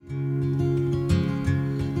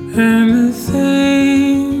and the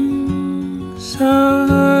things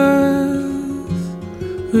of earth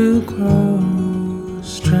will grow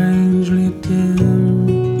strangely dim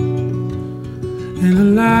in the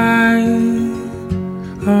light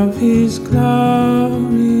of His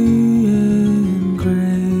glory and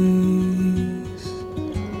grace.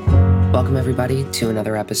 Welcome, everybody, to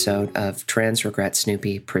another episode of Trans Regret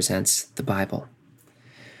Snoopy Presents the Bible.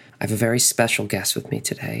 I have a very special guest with me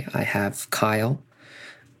today. I have Kyle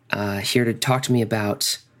here to talk to me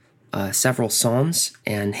about several psalms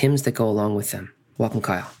and hymns that go along with them. Welcome,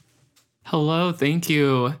 Kyle. Hello, thank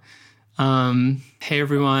you. Hey,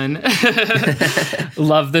 everyone.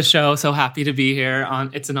 Love the show. So happy to be here.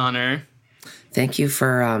 It's an honor. Thank you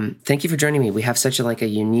for joining me. We have such a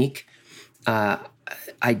unique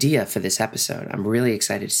idea for this episode. I'm really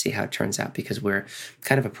excited to see how it turns out because we're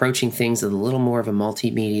kind of approaching things in a little more of a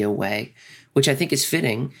multimedia way, which I think is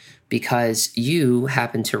fitting because you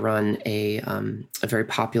happen to run a very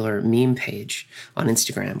popular meme page on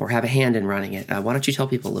Instagram or have a hand in running it. Why don't you tell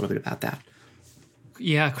people a little bit about that?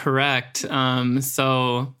 Yeah, correct.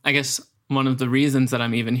 So I guess one of the reasons that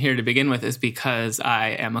I'm even here to begin with is because I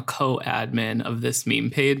am a co-admin of this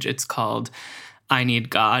meme page. It's called I Need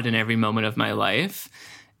God in Every Moment of My Life.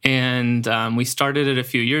 And we started it a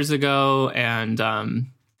few years ago, and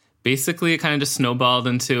basically it kind of just snowballed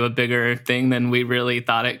into a bigger thing than we really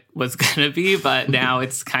thought it was going to be. But now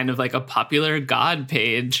it's kind of like a popular God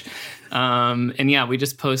page. And yeah, we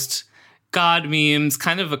just post God memes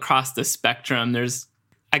kind of across the spectrum.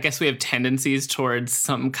 I guess we have tendencies towards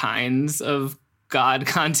some kinds of God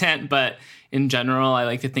content, but in general, I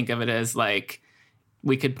like to think of it as like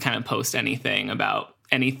we could kind of post anything about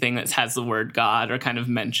anything that has the word God or kind of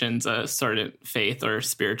mentions a sort of faith or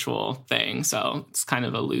spiritual thing. So it's kind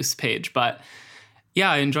of a loose page, but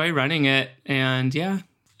yeah, I enjoy running it. And yeah.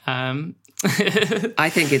 I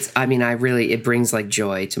think it brings like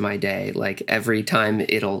joy to my day. Like every time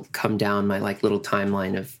it'll come down my like little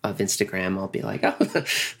timeline of Instagram, I'll be like, oh,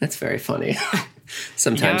 that's very funny.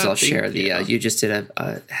 Sometimes I'll share you just did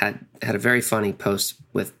had a very funny post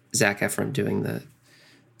with Zac Efron doing the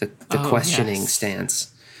questioning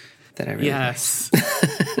stance that I really yes.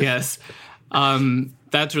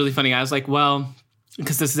 That's really funny. I was like, well,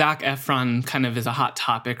 because this Zac Efron kind of is a hot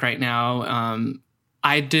topic right now.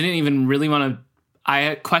 I didn't even really want to.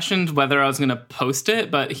 I questioned whether I was going to post it,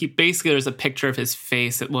 but there's a picture of his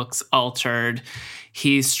face. It looks altered.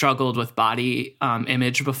 He's struggled with body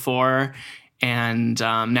image before. And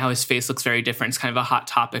now his face looks very different. It's kind of a hot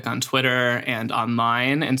topic on Twitter and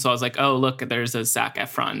online. And so I was like, oh, look, there's a Zac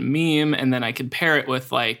Efron meme. And then I could pair it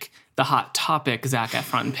with like the hot topic Zac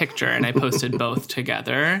Efron picture. And I posted both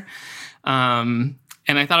together.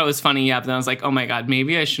 And I thought it was funny. Yeah. But then I was like, oh my God,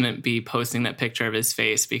 maybe I shouldn't be posting that picture of his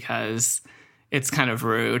face because it's kind of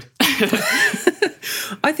rude.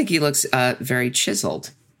 I think he looks very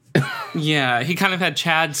chiseled. Yeah, he kind of had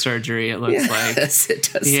Chad surgery, it looks like. Yes, it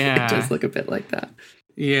does. Yeah. It does look a bit like that.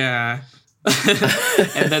 Yeah.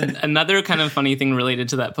 And then another kind of funny thing related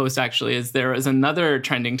to that post actually is there was another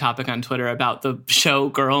trending topic on Twitter about the show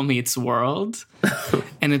Girl Meets World.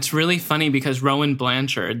 And it's really funny because Rowan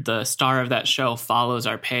Blanchard, the star of that show, follows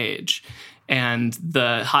our page. And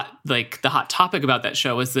the hot topic about that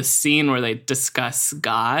show was the scene where they discuss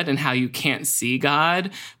God and how you can't see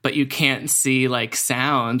God, but you can't see like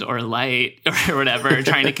sound or light or whatever,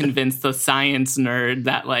 trying to convince the science nerd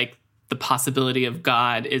that like the possibility of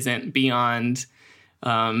God isn't beyond,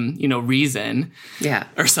 reason,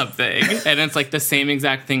 or something. And it's like the same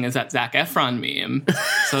exact thing as that Zac Efron meme.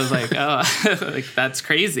 So I was like, oh, like that's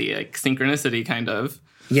crazy, like synchronicity kind of.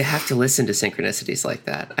 You have to listen to synchronicities like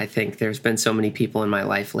that. I think there's been so many people in my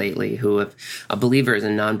life lately who have, believers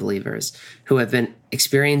and non-believers, who have been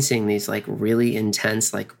experiencing these like really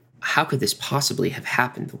intense, like, how could this possibly have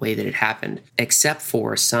happened the way that it happened, except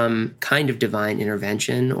for some kind of divine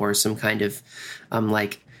intervention or some kind of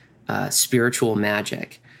spiritual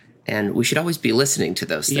magic. And we should always be listening to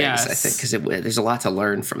those things, yes. I think, because there's a lot to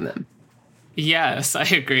learn from them. Yes, I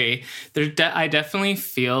agree. I definitely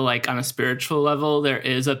feel like on a spiritual level, there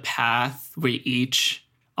is a path we each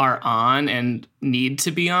are on and need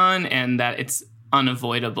to be on, and that it's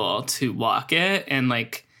unavoidable to walk it. And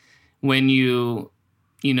like when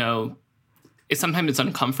sometimes it's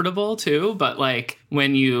uncomfortable too, but like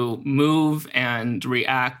when you move and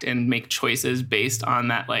react and make choices based on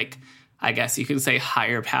that, like, I guess you could say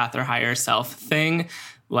higher path or higher self thing,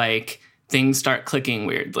 like things start clicking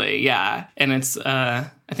weirdly. Yeah. And it's, I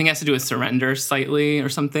think it has to do with surrender slightly or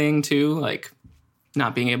something too, like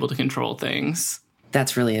not being able to control things.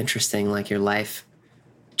 That's really interesting. Like your life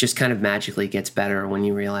just kind of magically gets better when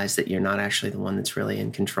you realize that you're not actually the one that's really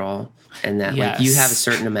in control, and that like you have a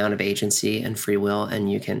certain amount of agency and free will,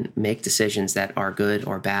 and you can make decisions that are good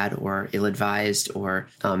or bad or ill-advised or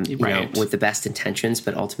you know, with the best intentions,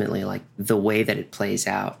 but ultimately like the way that it plays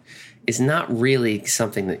out is not really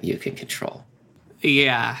something that you can control.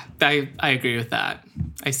 Yeah, I agree with that.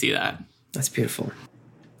 I see that. That's beautiful.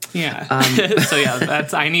 Yeah. So yeah,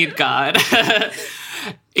 that's I need God.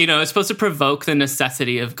 You know, it's supposed to provoke the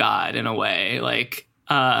necessity of God in a way. Like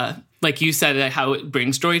you said, how it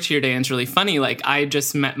brings joy to your day, and it's really funny. Like, I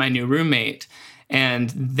just met my new roommate, and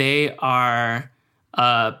they are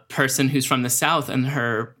a person who's from the South, and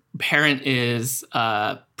her parent is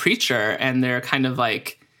a preacher, and they're kind of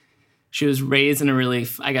like, she was raised in a really,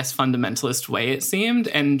 I guess, fundamentalist way, it seemed,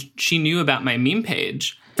 and she knew about my meme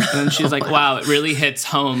page. And then she's like, wow, it really hits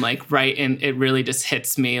home, like, right, and it really just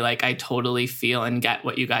hits me, like, I totally feel and get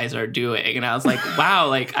what you guys are doing. And I was like, wow,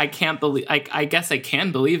 like, I can't believe, I guess I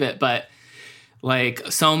can believe it, but,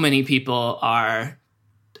 like, so many people are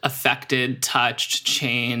affected, touched,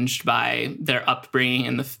 changed by their upbringing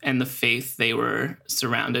and the faith they were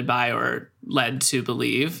surrounded by or led to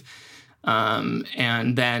believe,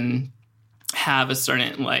 and then have a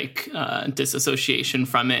certain like disassociation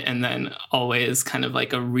from it, and then always kind of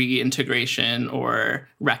like a reintegration or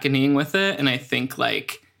reckoning with it. And I think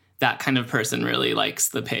like that kind of person really likes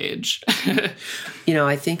the page. You know,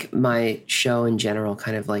 I think my show in general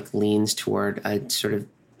kind of like leans toward a sort of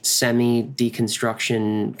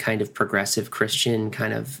semi-deconstruction kind of progressive Christian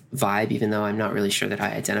kind of vibe, even though I'm not really sure that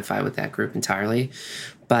I identify with that group entirely.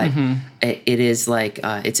 But it is like,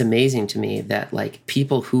 it's amazing to me that like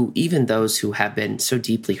people who, even those who have been so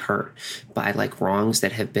deeply hurt by like wrongs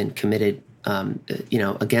that have been committed, you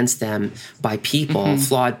know, against them by people,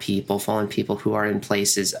 flawed people, fallen people who are in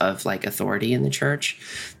places of like authority in the church,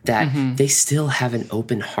 that they still have an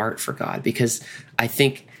open heart for God. Because I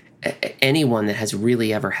think anyone that has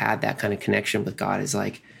really ever had that kind of connection with God is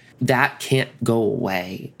like, that can't go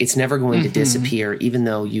away. It's never going to disappear, even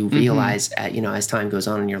though you realize, you know, as time goes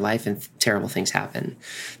on in your life and terrible things happen,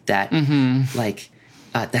 that like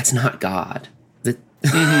that's not God.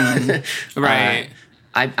 Right.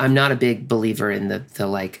 I'm not a big believer in the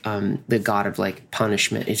like the God of like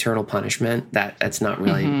punishment, eternal punishment. That's not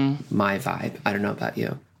really my vibe. I don't know about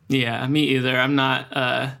you. Yeah, me either. I'm not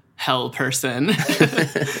a hell person.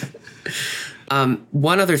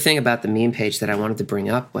 One other thing about the meme page that I wanted to bring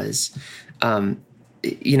up was,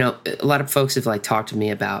 you know, a lot of folks have like talked to me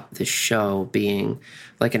about the show being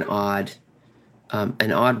like an odd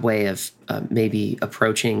way of maybe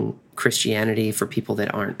approaching Christianity for people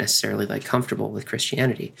that aren't necessarily like comfortable with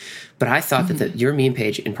Christianity. But I thought that your meme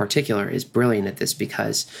page in particular is brilliant at this,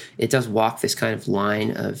 because it does walk this kind of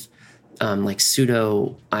line of like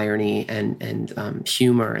pseudo irony and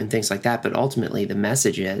humor and things like that. But ultimately the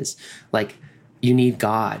message is like, you need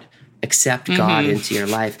God. Accept God into your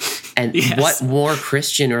life. And what more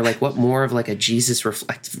Christian, or like what more of like a Jesus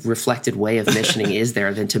reflected way of missioning is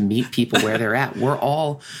there than to meet people where they're at? We're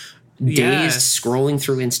all dazed scrolling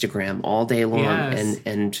through Instagram all day long,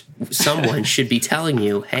 and someone should be telling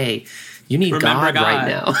you, hey, you need God right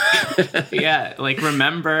now. Yeah, like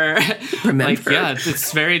remember. Like, yeah,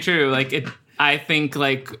 it's very true. Like I think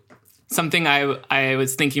like something I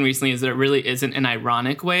was thinking recently is that it really isn't an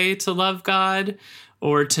ironic way to love God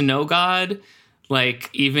or to know God. Like,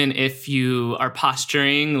 even if you are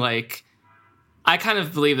posturing, like, I kind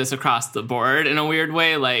of believe this across the board in a weird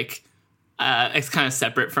way. Like, it's kind of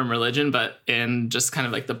separate from religion, but in just kind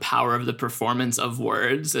of like the power of the performance of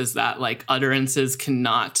words is that like utterances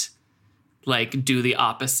cannot like do the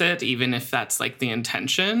opposite, even if that's like the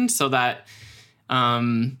intention. So that,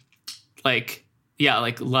 like, yeah,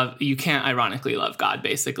 like love, you can't ironically love God,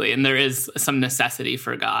 basically. And there is some necessity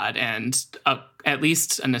for God, and at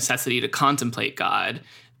least a necessity to contemplate God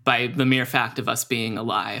by the mere fact of us being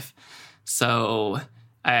alive. So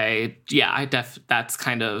that's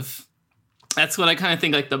what I kind of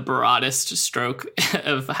think like the broadest stroke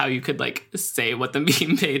of how you could like say what the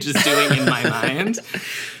meme page is doing in my mind.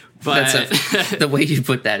 But the way you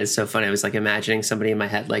put that is so funny. I was like imagining somebody in my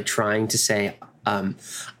head like trying to say,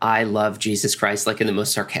 I love Jesus Christ, like in the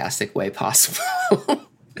most sarcastic way possible.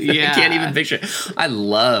 Yeah. I can't even picture it. I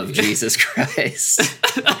love Jesus Christ.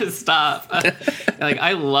 Stop. Like,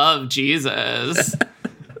 I love Jesus.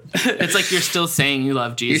 It's like you're still saying you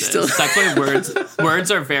love Jesus. That's why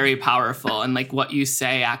words are very powerful, and like what you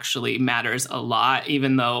say actually matters a lot,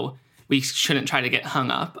 even though we shouldn't try to get hung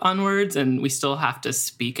up on words, and we still have to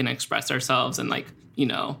speak and express ourselves and like, you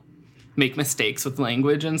know, make mistakes with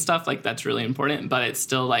language and stuff. Like, that's really important, but it's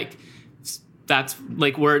still like that's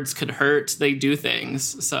like words could hurt. They do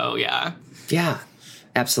things. So yeah. Yeah,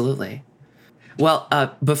 absolutely.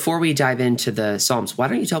 Well, before we dive into the Psalms, why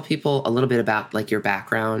don't you tell people a little bit about like your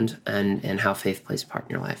background and how faith plays a part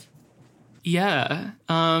in your life? Yeah.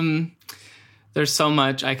 There's so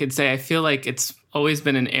much I could say. I feel like it's always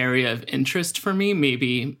been an area of interest for me,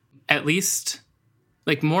 maybe at least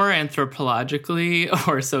like more anthropologically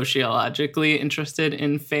or sociologically interested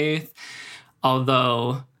in faith,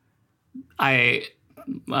 although I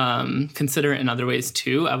consider it in other ways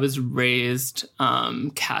too. I was raised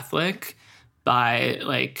Catholic by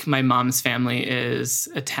like my mom's family is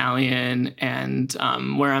Italian, and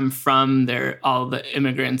where I'm from, all the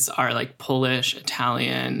immigrants are like Polish,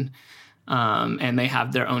 Italian, and they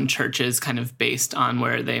have their own churches kind of based on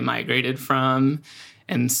where they migrated from.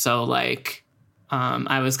 And so like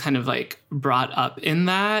I was kind of like brought up in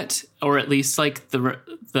that, or at least like the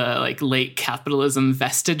like late capitalism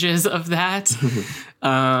vestiges of that.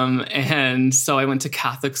 And so I went to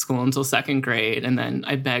Catholic school until second grade, and then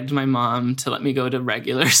I begged my mom to let me go to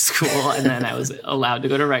regular school, and then I was allowed to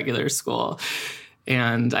go to regular school.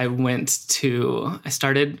 And I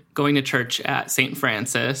started going to church at St.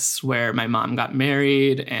 Francis, where my mom got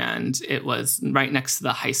married, and it was right next to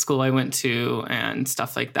the high school I went to and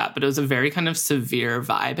stuff like that. But it was a very kind of severe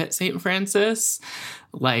vibe at St. Francis.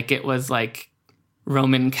 Like it was like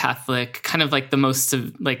Roman Catholic, kind of like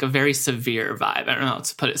like a very severe vibe. I don't know how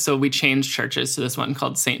to put it. So we changed churches to this one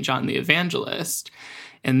called St. John the Evangelist.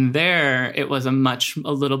 And there it was a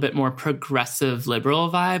little bit more progressive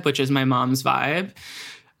liberal vibe, which is my mom's vibe.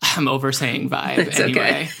 I'm oversaying vibe. It's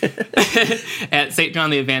anyway. Okay. At St.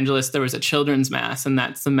 John the Evangelist, there was a children's mass, and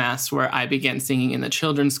that's the mass where I began singing in the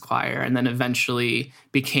children's choir and then eventually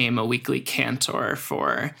became a weekly cantor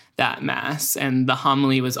for that mass. And the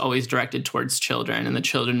homily was always directed towards children, and the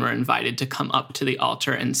children were invited to come up to the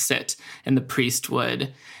altar and sit, and the priest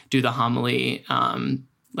would do the homily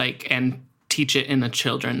and teach it in the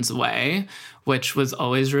children's way, which was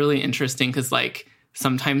always really interesting because like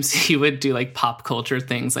sometimes he would do like pop culture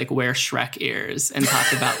things like wear Shrek ears and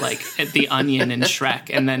talk about like the Onion and Shrek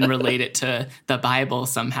and then relate it to the Bible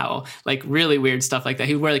somehow, like really weird stuff like that.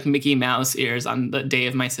 He would wear like Mickey Mouse ears on the day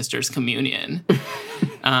of my sister's communion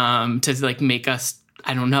to like make us,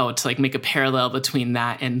 I don't know, to like make a parallel between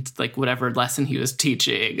that and like whatever lesson he was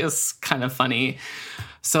teaching. It's kind of funny.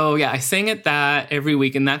 So yeah, I sang at that every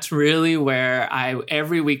week, and that's really where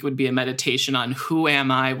every week would be a meditation on who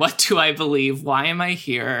am I, what do I believe, why am I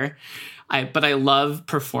here? But I love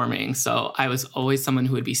performing, so I was always someone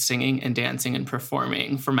who would be singing and dancing and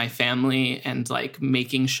performing for my family and like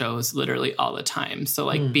making shows literally all the time. So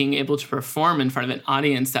like being able to perform in front of an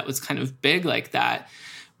audience that was kind of big like that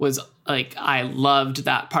was like, I loved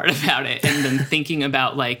that part about it. And then thinking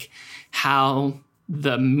about like how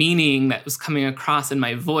the meaning that was coming across in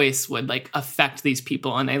my voice would like affect these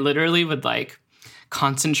people. And I literally would like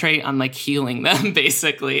concentrate on like healing them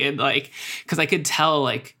basically. And like, cause I could tell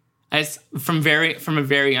like from a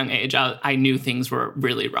very young age, I knew things were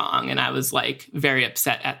really wrong. And I was like very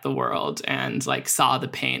upset at the world and like saw the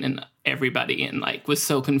pain in everybody and like was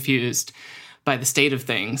so confused by the state of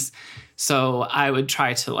things. So I would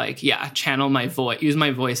try to like, channel my voice, use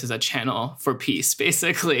my voice as a channel for peace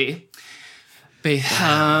basically.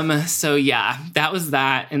 So yeah, that was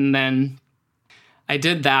that. And then I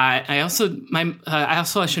did that. I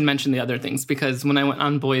should mention the other things because when I went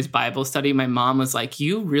on boys' Bible study, my mom was like,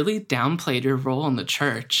 you really downplayed your role in the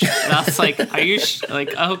church. And I was like, are you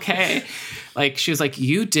like, okay. Like, she was like,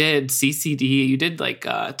 you did CCD, you did like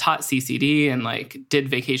taught CCD and like did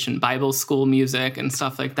vacation Bible school music and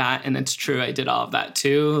stuff like that. And it's true. I did all of that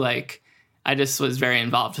too. Like, I just was very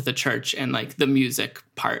involved with the church and like the music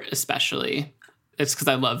part, especially. It's because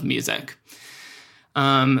I love music.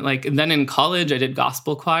 Like then in college, I did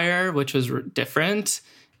gospel choir, which was different.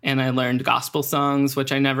 And I learned gospel songs,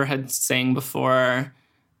 which I never had sang before.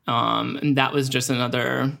 And that was just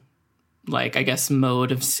another, like, I guess,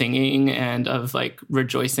 mode of singing and of like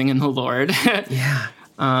rejoicing in the Lord. Yeah.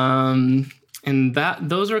 And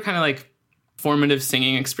those were kind of like formative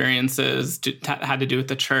singing experiences had to do with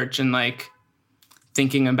the church and like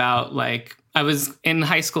thinking about like, I was in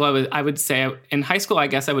high school. I would say in high school, I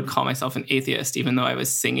guess I would call myself an atheist, even though I was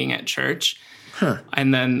singing at church. Huh.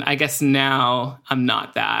 And then I guess now I'm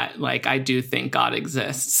not that. Like, I do think God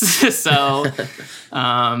exists. So,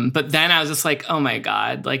 but then I was just like, oh my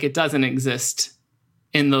God, like it doesn't exist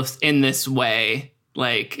in this way.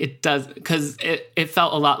 Like it does, because it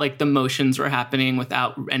felt a lot like the motions were happening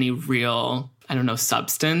without any real, I don't know,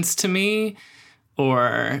 substance to me,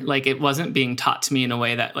 or like it wasn't being taught to me in a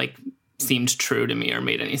way that like seemed true to me or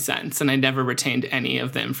made any sense. And I never retained any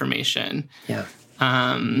of the information. Yeah.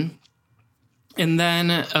 And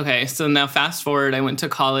then, okay, so now fast forward, I went to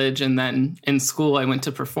college, and then in school, I went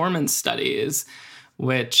to performance studies,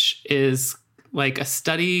 which is like a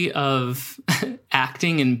study of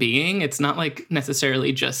acting and being. It's not like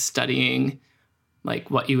necessarily just studying like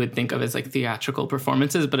what you would think of as like theatrical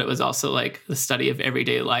performances, but it was also like the study of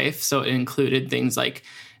everyday life. So it included things like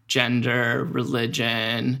gender,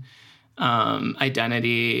 religion,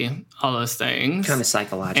 identity, all those things. Kind of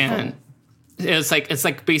psychological. And it's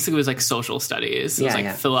like basically it was like social studies. It was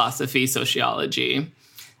like philosophy, sociology.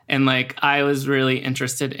 And like I was really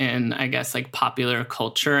interested in, I guess, like popular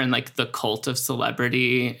culture and like the cult of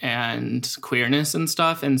celebrity and queerness and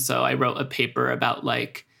stuff. And so I wrote a paper about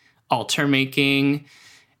like altar making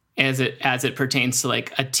as it pertains to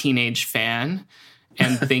like a teenage fan,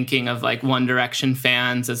 and thinking of like One Direction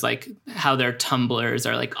fans as like how their Tumblrs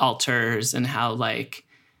are like altars, and how like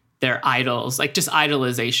their idols, like just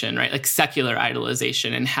idolization, right? Like secular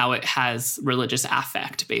idolization, and how it has religious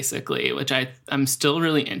affect, basically, which I'm still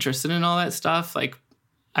really interested in all that stuff. Like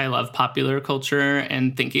I love popular culture,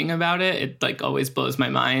 and thinking about it like always blows my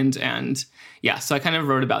mind. And yeah, so I kind of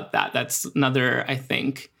wrote about that. That's another, I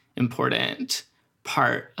think, important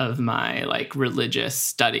part of my like religious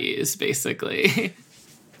studies, basically.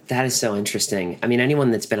 That is so interesting. I mean,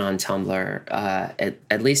 anyone that's been on Tumblr,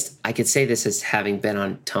 at least I could say this as having been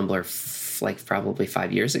on Tumblr like probably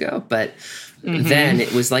 5 years ago, but then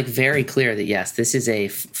it was like very clear that yes, this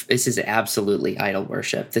is absolutely idol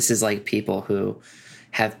worship. This is like people who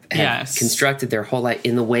have constructed their whole life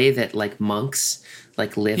in the way that like monks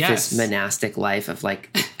like live this monastic life of like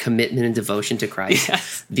commitment and devotion to Christ.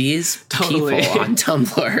 Yes. These people on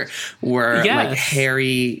Tumblr were like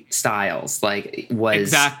Harry Styles, like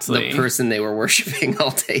was the person they were worshiping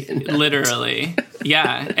all day and night. Literally.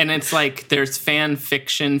 Yeah. And it's like there's fan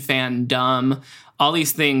fiction, fandom, all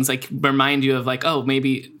these things like remind you of like, oh,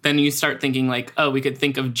 maybe then you start thinking like, oh, we could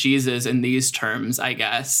think of Jesus in these terms, I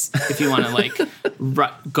guess, if you want to like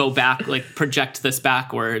go back, like project this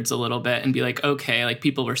backwards a little bit and be like, okay, like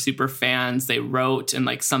people were super fans. They wrote, and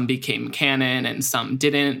like some became canon and some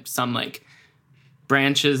didn't. Some like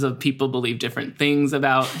branches of people believe different things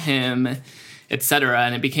about him, etc.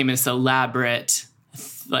 And it became this elaborate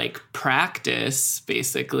like practice,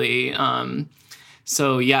 basically.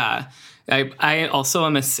 So yeah. I also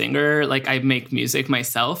am a singer. Like I make music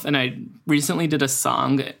myself, and I recently did a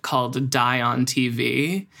song called Die on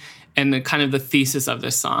TV. And the thesis of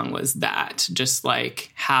this song was that just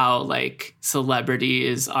like how like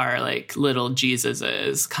celebrities are like little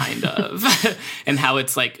Jesuses kind of, and how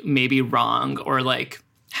it's like maybe wrong, or like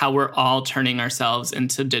how we're all turning ourselves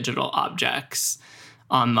into digital objects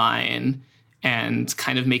online and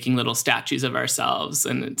kind of making little statues of ourselves.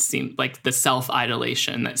 And it seemed like the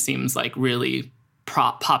self-idolation that seems like really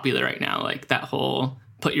popular right now, like that whole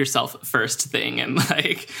put yourself first thing. And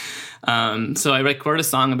like, so I like wrote a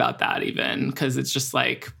song about that even, because it's just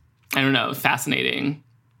like, I don't know, fascinating.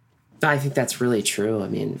 I think that's really true. I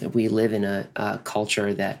mean, we live in a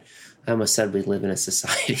culture that, I almost said we live in a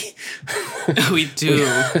society. We do.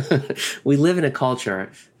 We live in a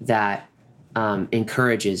culture that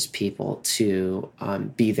encourages people to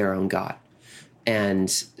be their own God. And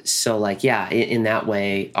so like, yeah, in that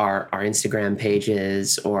way, our Instagram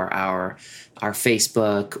pages or our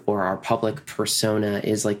Facebook or our public persona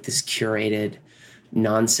is like this curated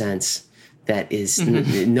nonsense that is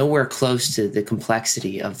nowhere close to the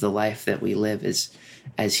complexity of the life that we live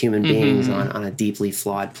as human beings on a deeply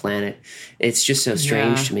flawed planet. It's just so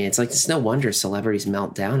strange to me. It's like, it's no wonder celebrities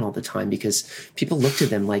melt down all the time, because people look to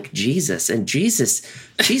them like Jesus, and Jesus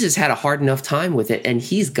had a hard enough time with it, and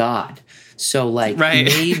he's God. So like,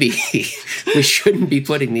 maybe we shouldn't be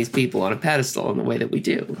putting these people on a pedestal in the way that we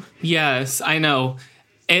do. Yes, I know.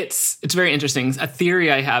 It's very interesting. A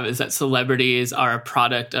theory I have is that celebrities are a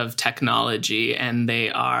product of technology, and they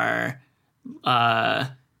are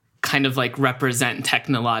kind of like represent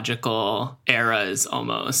technological eras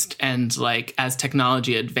almost. And like as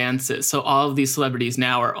technology advances, so all of these celebrities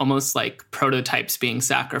now are almost like prototypes being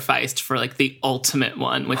sacrificed for like the ultimate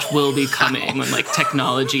one, which will be coming when like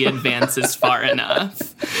technology advances far enough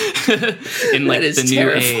in like the new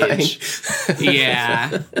terrifying. age.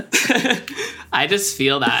 Yeah. I just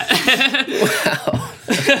feel that.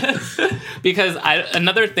 Wow. Because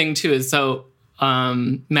another thing too is, so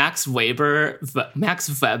Max Weber,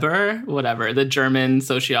 whatever, the German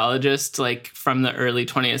sociologist, like from the early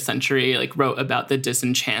 20th century, like wrote about the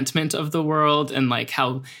disenchantment of the world, and like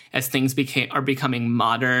how as things are becoming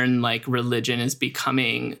modern, like religion is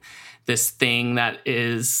becoming this thing that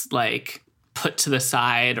is like put to the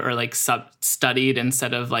side or like studied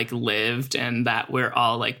instead of like lived, and that we're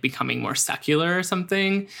all like becoming more secular or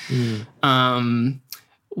something.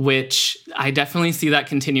 Which I definitely see that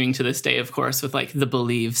continuing to this day, of course, with like the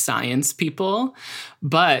believe science people.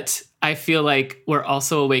 But I feel like we're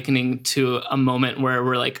also awakening to a moment where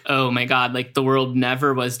we're like, oh my God, like the world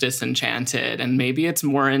never was disenchanted, and maybe it's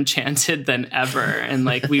more enchanted than ever. And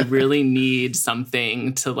like we really need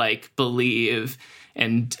something to like believe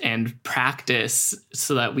and practice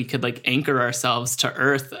so that we could like anchor ourselves to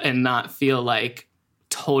earth and not feel like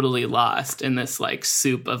totally lost in this like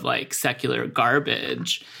soup of like secular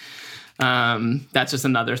garbage. That's just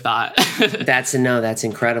another thought. That's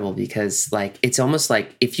incredible, because like it's almost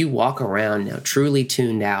like if you walk around now truly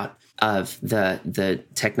tuned out of the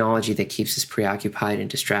technology that keeps us preoccupied and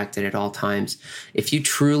distracted at all times, if you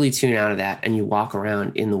truly tune out of that and you walk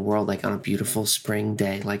around in the world like on a beautiful spring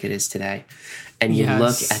day like it is today, and you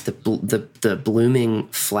look at the blooming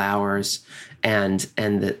flowers and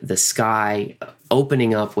the sky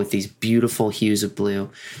opening up with these beautiful hues of blue,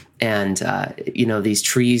 and these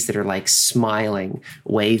trees that are like smiling,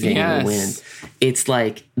 waving in the wind. It's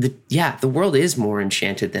like the world is more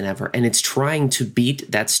enchanted than ever, and it's trying to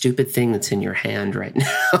beat that stupid thing that's in your hand right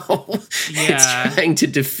now. It's trying to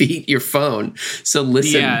defeat your phone. So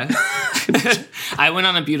listen. I went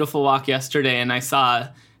on a beautiful walk yesterday and I saw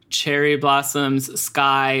cherry blossoms,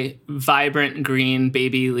 sky, vibrant green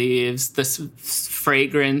baby leaves, this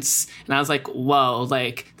fragrance. And I was like, whoa,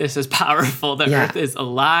 like this is powerful. The earth is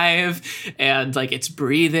alive and like it's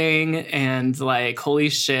breathing, and like, holy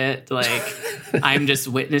shit, like I'm just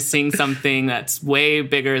witnessing something that's way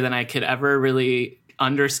bigger than I could ever really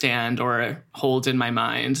understand or hold in my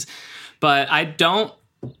mind. But I don't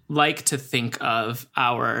like to think of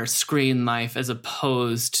our screen life as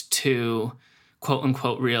opposed to quote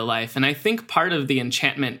unquote real life. And I think part of the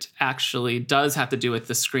enchantment actually does have to do with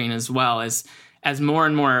the screen as well, as more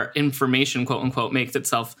and more information, quote unquote, makes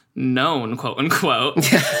itself known, quote unquote,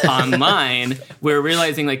 online. We're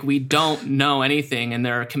realizing like we don't know anything, and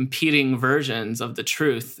there are competing versions of the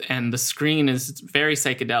truth. And the screen is very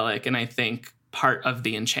psychedelic, and I think part of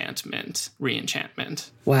the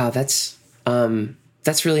re-enchantment. Wow, that's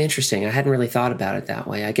really interesting. I hadn't really thought about it that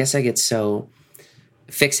way. I guess I get so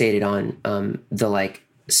fixated on the like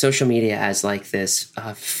social media as like this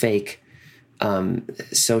fake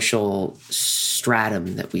social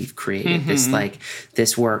stratum that we've created.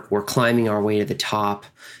 We're climbing our way to the top,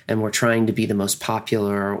 and we're trying to be the most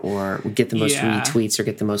popular or get the most retweets or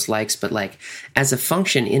get the most likes. But like as a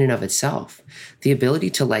function in and of itself, the ability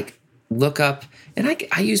to like look up, and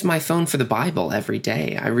I use my phone for the Bible every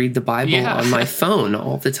day. I read the Bible on my phone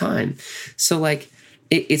all the time. So like,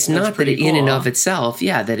 it's not that in and of itself,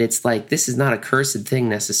 that it's like, this is not a cursed thing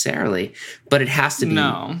necessarily, but it has to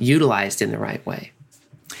be utilized in the right way.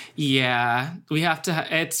 Yeah, we have to.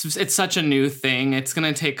 It's such a new thing. It's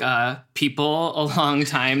going to take people a long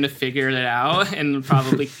time to figure it out, and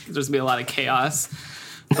probably there's going to be a lot of chaos.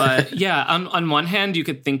 But yeah, on one hand, you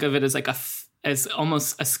could think of it as like as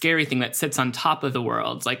almost a scary thing that sits on top of the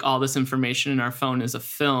world. Like all this information in our phone is a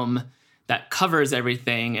film that covers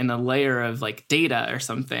everything in a layer of like data or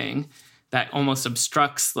something that almost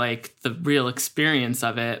obstructs like the real experience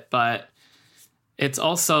of it. But it's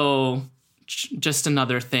also just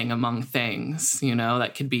another thing among things,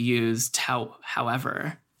 that could be used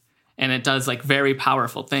however. And it does like very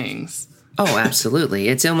powerful things. Oh, absolutely.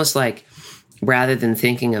 It's almost like, rather than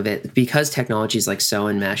thinking of it, because technology is like so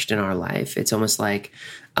enmeshed in our life, it's almost like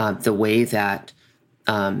the way that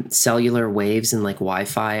cellular waves and like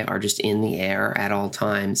Wi-Fi are just in the air at all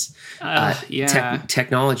times.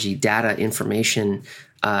 Technology, data, information,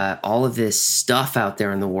 all of this stuff out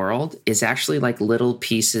there in the world is actually like little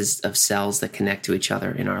pieces of cells that connect to each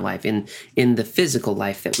other in our life, in the physical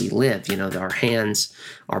life that we live, our hands,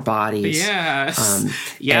 our bodies.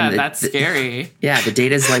 That's scary. The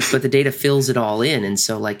data's like, but the data fills it all in. And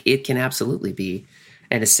so like, it can absolutely be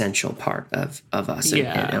an essential part of us in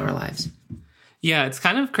our lives. Yeah, it's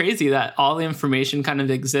kind of crazy that all the information kind of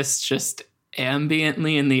exists just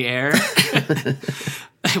ambiently in the air.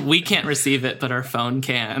 We can't receive it, but our phone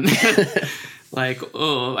can.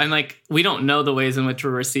 We don't know the ways in which we're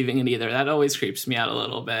receiving it either. That always creeps me out a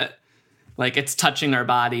little bit. Like it's touching our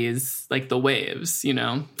bodies, like the waves,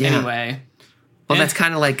 Anyway. Well, that's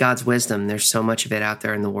kind of like God's wisdom. There's so much of it out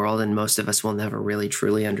there in the world, and most of us will never really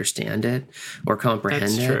truly understand it or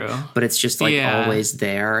comprehend it. True. But it's just like always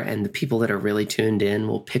there, and the people that are really tuned in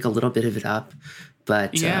will pick a little bit of it up.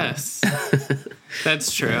 But yes,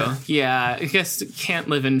 that's true. Yeah, I guess can't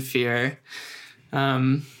live in fear.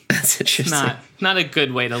 That's interesting. Not a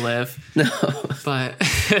good way to live. No, but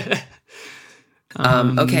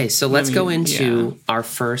Okay, so let's go into our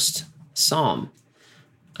first psalm.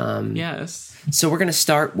 Yes. So we're going to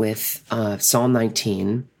start with Psalm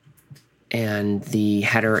 19, and the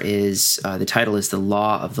header is, the title is "The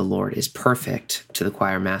Law of the Lord is Perfect," to the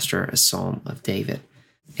choir master, a psalm of David.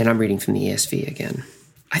 And I'm reading from the ESV again.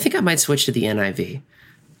 I think I might switch to the NIV.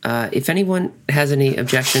 If anyone has any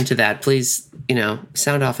objection to that, please,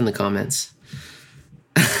 sound off in the comments.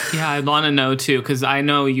 Yeah, I'd want to know too, because I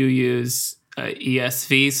know you use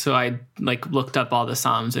ESV, so I looked up all the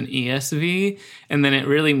Psalms in ESV, and then it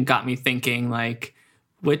really got me thinking,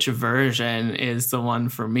 which version is the one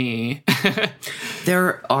for me?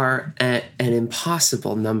 There are an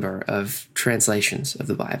impossible number of translations of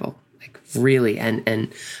the Bible, really,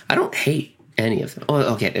 and I don't hate any of them.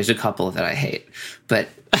 Oh, okay, there's a couple that I hate, but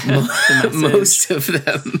most of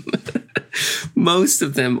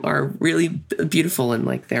them are really beautiful in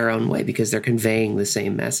their own way because they're conveying the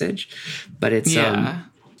same message. But it's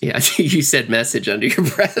you said message under your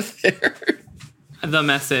breath there. The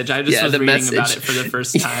Message. I just was reading about it for the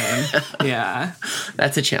first time. Yeah.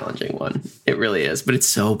 That's a challenging one. It really is, but it's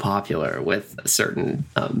so popular with certain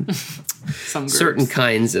certain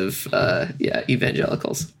kinds of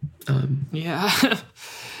evangelicals.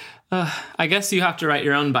 I guess you have to write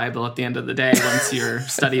your own Bible at the end of the day once you're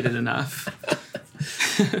studied it enough.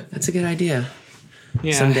 That's a good idea.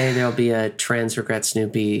 Yeah. Someday there'll be a Trans Regret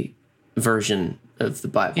Snoopy version of the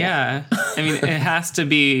Bible. Yeah. I mean, it has to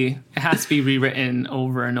be rewritten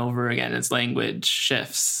over and over again as language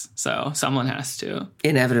shifts. So someone has to.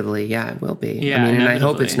 Inevitably, yeah, it will be. Yeah, and I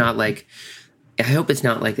hope it's not like,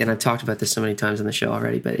 and I've talked about this so many times on the show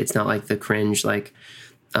already, but it's not like the cringe,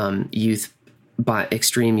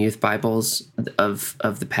 extreme youth Bibles of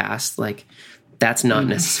the past. That's not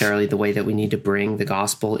necessarily the way that we need to bring the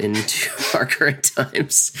gospel into our current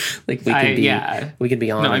times. We could be honest.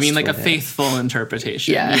 No, I mean a faithful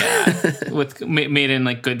interpretation. Yeah. With made in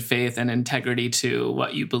good good and integrity to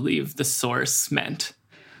what you believe the source meant.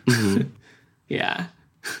 Mm-hmm. Yeah.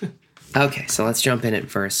 Okay, so let's jump in at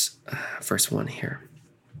verse 1 here.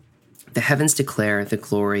 The heavens declare the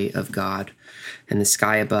glory of God, and the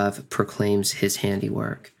sky above proclaims his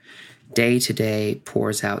handiwork. Day to day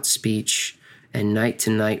pours out speech, and night to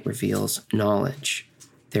night reveals knowledge.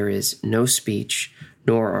 There is no speech,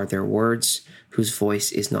 nor are there words whose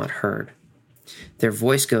voice is not heard. Their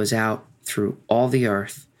voice goes out through all the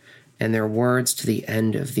earth, and their words to the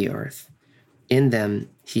end of the earth. In them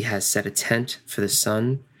he has set a tent for the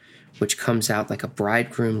sun, which comes out like a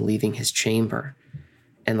bridegroom leaving his chamber,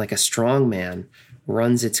 and like a strong man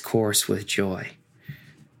runs its course with joy.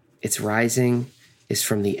 Its rising is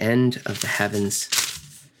from the end of the heavens,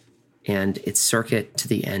 and its circuit to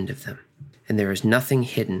the end of them. And there is nothing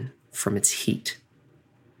hidden from its heat.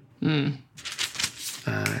 Kind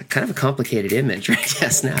of a complicated image, right? Yeah,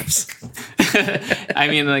 snaps. I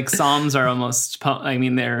mean, Psalms are almost,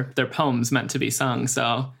 they're poems meant to be sung,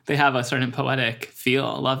 so they have a certain poetic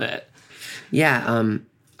feel. Love it. Yeah,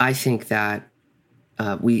 I think that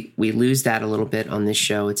we lose that a little bit on this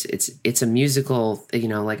show. It's a musical,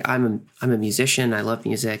 I'm a musician. I love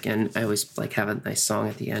music, and I always have a nice song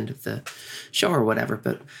at the end of the show or whatever.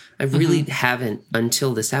 But I really haven't,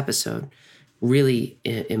 until this episode, really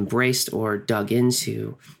embraced or dug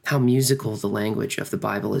into how musical the language of the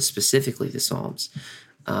Bible is, specifically the Psalms,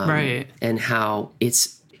 right? And how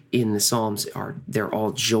it's in the Psalms they're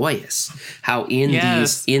all joyous. How in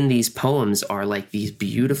these poems are these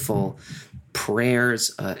beautiful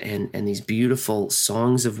prayers and these beautiful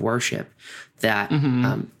songs of worship that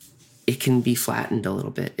it can be flattened a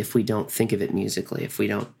little bit if we don't think of it musically, if we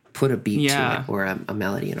don't put a beat to it or a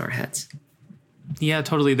melody in our heads. Yeah,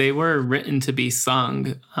 totally. They were written to be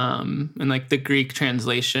sung. And the Greek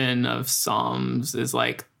translation of Psalms is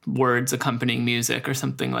words accompanying music or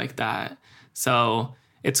something like that. So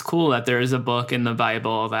it's cool that there is a book in the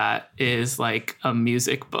Bible that is a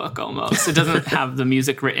music book almost. It doesn't have the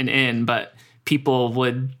music written in, but people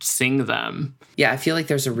would sing them. Yeah, I feel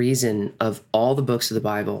there's a reason of all the books of the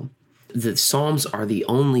Bible, the Psalms are the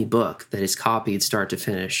only book that is copied start to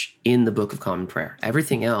finish in the Book of Common Prayer.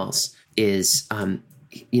 Everything else is,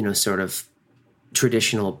 sort of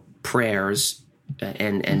traditional prayers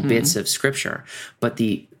and bits of scripture. But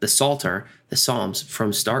the Psalter, the Psalms,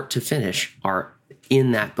 from start to finish are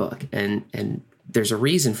in that book. And there's a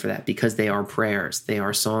reason for that, because they are prayers. They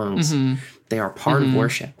are songs. They are part of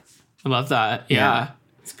worship. I love that. Yeah.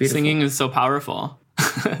 It's beautiful. Singing is so powerful.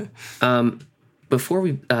 Before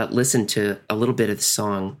we listen to a little bit of the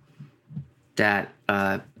song that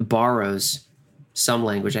borrows some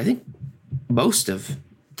language, I think most of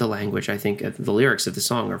the language, the lyrics of the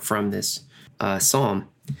song are from this psalm.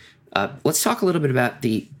 Let's talk a little bit about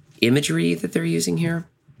the imagery that they're using here.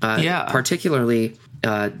 Particularly,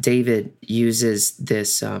 David uses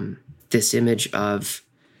this this image of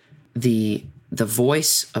the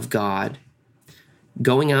voice of God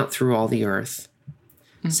going out through all the earth,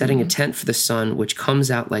 setting a tent for the sun, which comes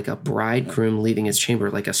out like a bridegroom leaving his chamber,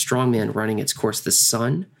 like a strong man running its course. The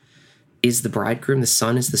sun is the bridegroom. The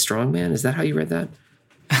sun is the strong man. Is that how you read that?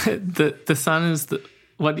 the sun is the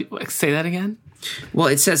what? Say that again. Well,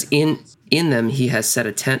 it says in them he has set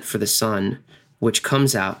a tent for the sun, which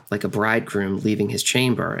comes out like a bridegroom leaving his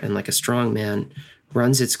chamber, and like a strong man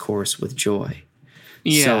runs its course with joy.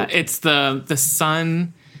 Yeah, so, it's the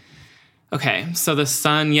sun. Okay, so the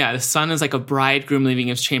sun is like a bridegroom leaving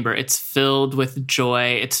his chamber. It's filled with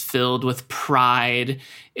joy. It's filled with pride.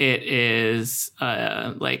 It is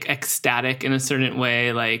like ecstatic in a certain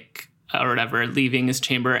way, like or whatever, leaving his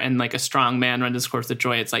chamber, and like a strong man runs his course with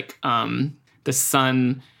joy. It's like the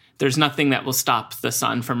sun. There's nothing that will stop the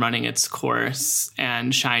sun from running its course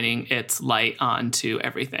and shining its light onto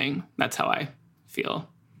everything. That's how I feel.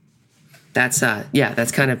 That's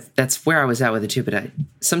that's where I was at with it too. But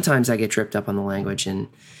sometimes I get tripped up on the language in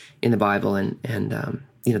the Bible and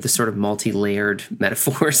the sort of multi-layered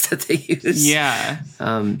metaphors that they use. Yeah,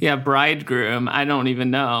 bridegroom. I don't even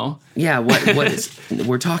know. Yeah, what is?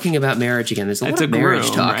 We're talking about marriage again. There's a lot of marriage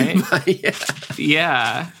talk, right?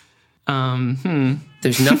 Yeah.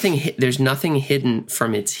 There's nothing hidden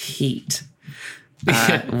from its heat.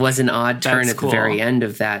 Was an odd turn at the very end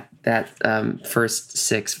of that first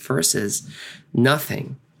 6 verses.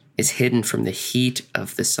 Nothing is hidden from the heat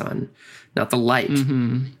of the sun, not the light,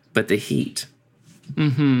 but the heat.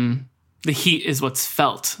 The heat is what's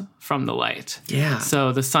felt from the light. Yeah.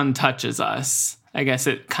 So the sun touches us. I guess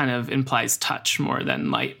it kind of implies touch more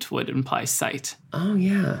than light would imply sight. Oh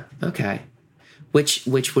yeah. Okay. Which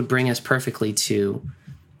would bring us perfectly to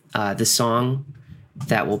the song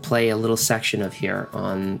that we'll play a little section of here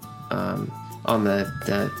on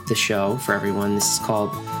the show for everyone. This is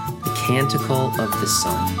called The Canticle of the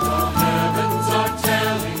Sun. The heavens are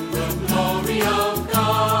telling the glory of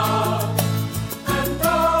God, and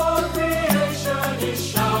all creation is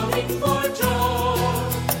shouting for joy.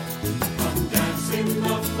 Come dance in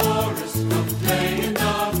the forest, come play in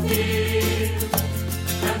the field,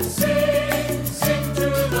 and sing to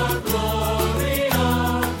the glory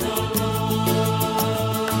of the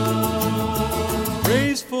Lord.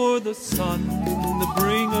 Praise for the sun, the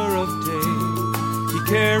bringer of day. He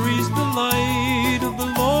carries the light of the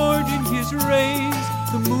Lord in his rays,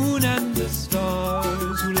 the moon and the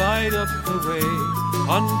stars who light up the way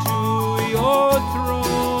unto your throne.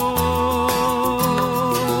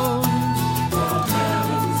 The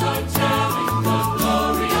heavens are telling the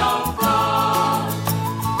glory of God,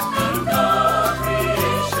 and all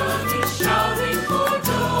creation is shouting for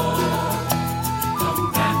joy. Come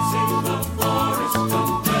dance in the forest,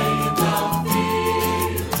 come play in the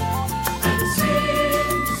field, and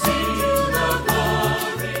sing the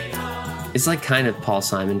glory of. It's like kind of Paul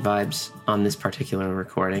Simon vibes on this particular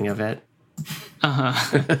recording of it.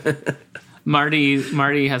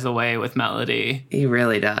 Marty has a way with melody. He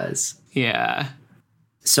really does. Yeah.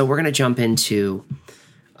 So we're going to jump into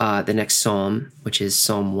the next psalm, which is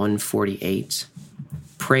Psalm 148.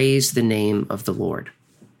 Praise the name of the Lord.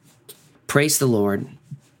 Praise the Lord.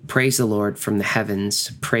 Praise the Lord from the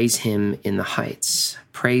heavens. Praise him in the heights.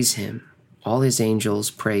 Praise him, all his angels.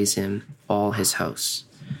 Praise him, all his hosts.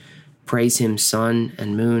 Praise him, sun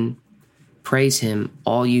and moon. Praise him,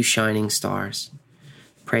 all you shining stars.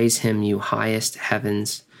 Praise him, you highest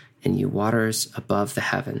heavens, and you waters above the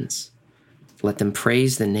heavens. Let them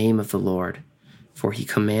praise the name of the Lord, for he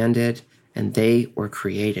commanded, and they were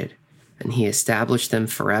created, and he established them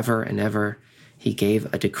forever and ever. He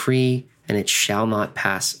gave a decree, and it shall not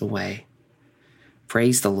pass away.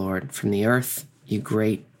 Praise the Lord from the earth, you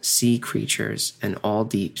great sea creatures and all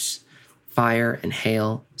deeps, fire and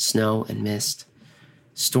hail, snow and mist,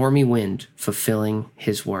 stormy wind fulfilling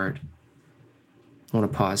his word. I want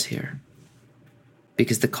to pause here,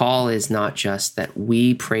 because the call is not just that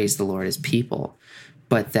we praise the Lord as people,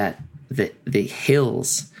 but that the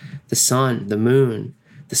hills, the sun, the moon,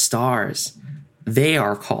 the stars, they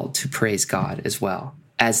are called to praise God as well,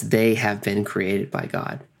 as they have been created by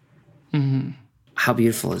God. Mm-hmm. How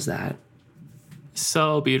beautiful is that?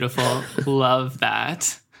 So beautiful. Love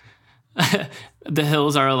that. The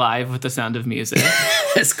hills are alive with the sound of music.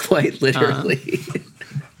 That's quite literally.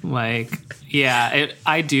 I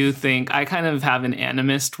do think I kind of have an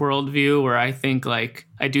animist worldview where I think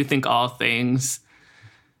I do think all things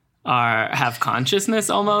have consciousness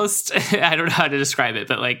almost. I don't know how to describe it,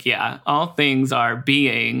 but all things are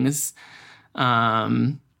beings.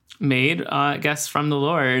 made, I guess, from the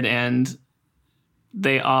Lord, and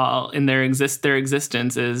they all in their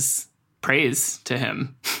existence is praise to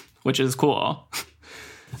him, which is cool.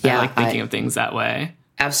 Yeah, I like thinking of things that way.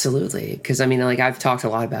 Absolutely. Because, I mean, like, I've talked a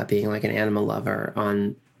lot about being, like, an animal lover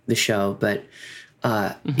on the show, but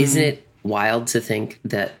isn't it wild to think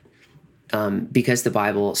that because the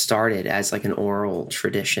Bible started as, like, an oral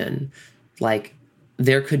tradition, like,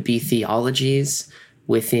 there could be theologies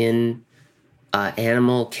within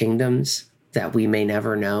animal kingdoms that we may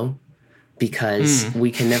never know because we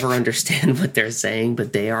can never understand what they're saying,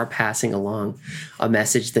 but they are passing along a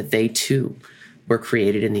message that they, too, were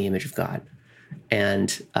created in the image of God. And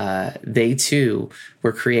they, too,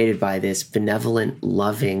 were created by this benevolent,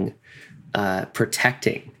 loving,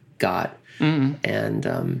 protecting God.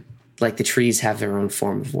 And like the trees have their own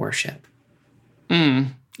form of worship.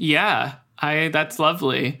 Yeah, that's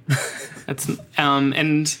lovely. That's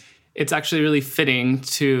and it's actually really fitting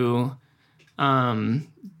to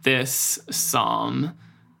this psalm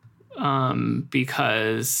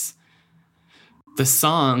because the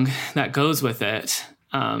song that goes with it,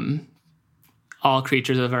 all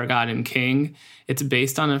creatures of our God and King, it's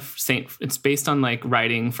based on like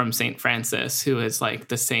writing from Saint Francis, who is like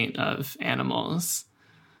the saint of animals.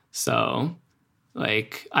 So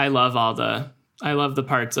like I love the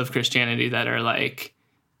parts of Christianity that are like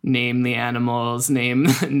name the animals, name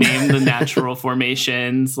the natural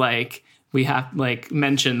formations, like we have like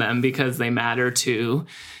mention them because they matter too,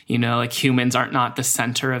 like humans are not the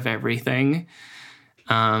center of everything.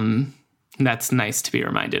 That's nice to be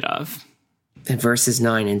reminded of. In verses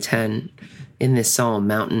 9 and 10, in this psalm,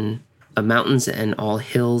 mountains and all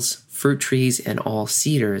hills, fruit trees and all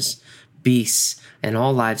cedars, beasts and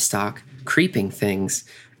all livestock, creeping things.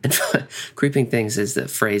 And creeping things is the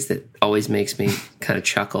phrase that always makes me kind of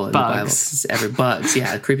chuckle in Bugs. the Bible. Bugs,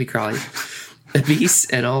 yeah, creepy crawly. Beasts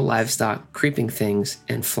and all livestock, creeping things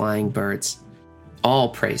and flying birds, all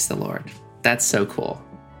praise the Lord. That's so cool.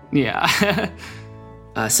 Yeah.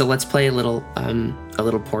 So let's play a little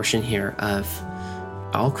portion here of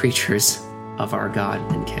all creatures of our God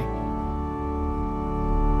and King.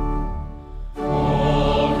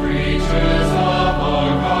 All creatures of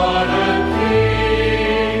our God and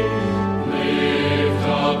King, lift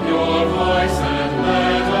up your voice and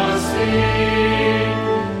let us sing.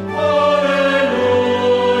 Alleluia,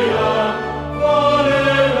 alleluia.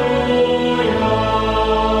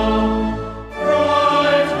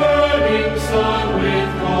 Bright burning sun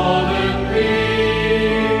with golden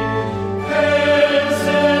beam, pale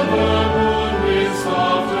silver moon with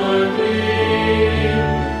softer gleam.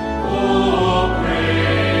 Oh,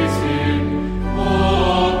 praise him,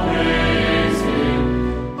 oh, praise him.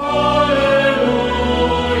 Alleluia,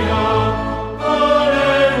 alleluia.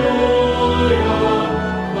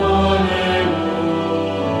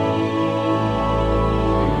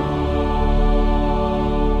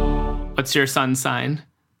 What's your sun sign?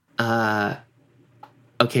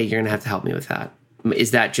 Okay, you're gonna have to help me with that.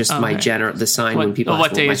 Is that just my Okay. the sign when people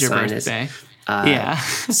what ask day what my is your sign birthday? is? Yeah.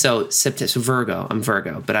 So Virgo. I'm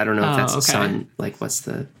Virgo, but I don't know if that's the okay. sun. Like, what's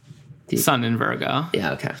the? Sun in Virgo.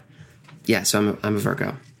 Yeah. Okay. Yeah. So I'm a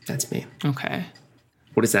Virgo. That's me. Okay.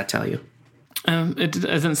 What does that tell you? It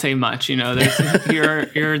doesn't say much, There's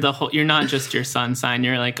you're the whole. You're not just your sun sign.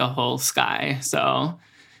 You're like a whole sky. So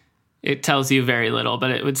it tells you very little.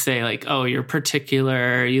 But it would say like, oh, you're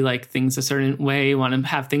particular. You like things a certain way. You want to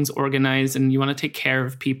have things organized, and you want to take care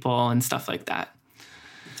of people and stuff like that.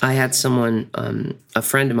 I had someone, a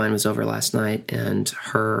friend of mine was over last night, and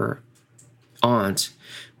her aunt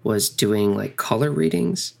was doing like color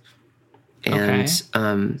readings, and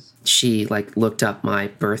she like looked up my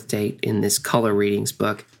birth date in this color readings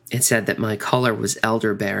book. It said that my color was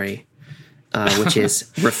elderberry, which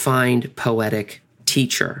is refined, poetic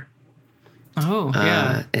teacher. Oh,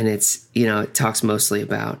 yeah. And it's, it talks mostly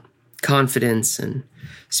about confidence and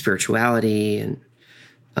spirituality, and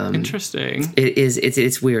Interesting.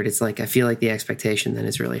 it's weird. It's like I feel like the expectation then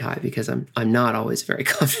is really high because I'm not always a very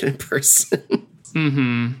confident person.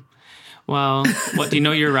 Well, do you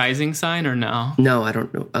know your rising sign or no? No, I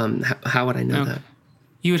don't know. How would I know that?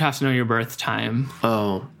 You would have to know your birth time.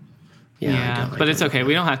 Oh, yeah. But it's okay.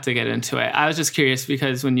 We don't have to get into it. I was just curious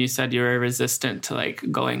because when you said you were resistant to like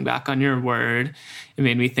going back on your word, it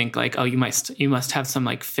made me think like, oh, you must have some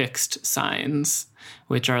like fixed signs,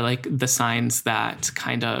 which are like the signs that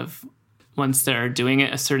kind of once they're doing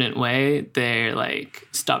it a certain way, they're like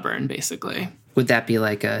stubborn, basically. Would that be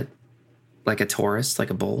like a Taurus,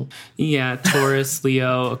 like a bull? Yeah, Taurus,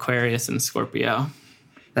 Leo, Aquarius, and Scorpio.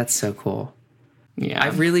 That's so cool. Yeah. I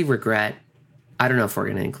really regret. I don't know if we're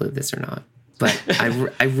going to include this or not, But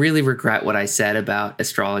I really regret what I said about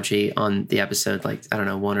astrology on the episode, like, I don't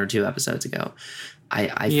know, 1 or 2 episodes ago.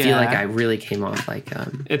 I feel like I really came off like...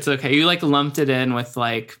 it's okay. You like lumped it in with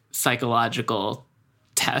like psychological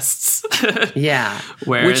tests. Yeah.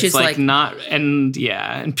 Where which it's is like not, and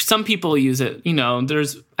some people use it,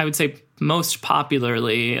 there's, I would say most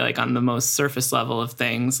popularly, like on the most surface level of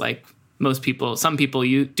things, like some people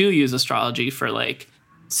do use astrology for like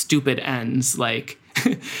stupid ends, like,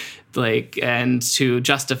 and to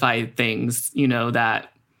justify things,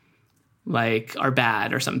 that like are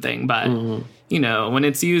bad or something. But, when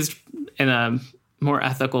it's used in a more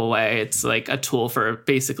ethical way, it's like a tool for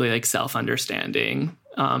basically like self-understanding.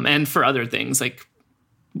 And for other things, like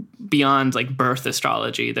beyond like birth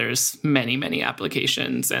astrology, there's many, many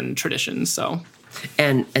applications and traditions. So,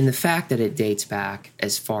 and the fact that it dates back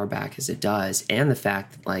as far back as it does, and the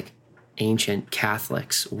fact that like ancient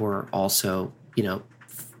Catholics were also,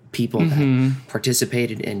 people that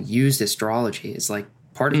participated and used astrology is like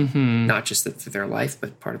part of not just their life,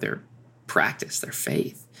 but part of their practice, their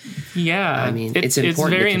faith. Yeah, I mean, it's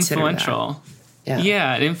important. It's very to influential. That.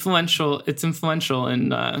 Yeah, influential. It's influential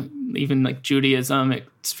in even like Judaism.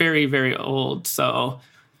 It's very, very old. So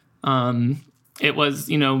it was,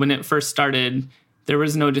 when it first started, there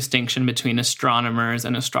was no distinction between astronomers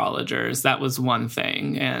and astrologers. That was one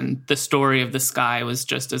thing. And the story of the sky was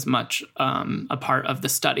just as much a part of the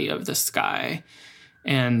study of the sky.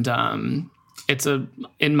 And it's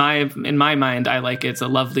in my mind, I like it's a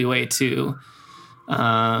lovely way to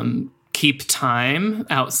keep time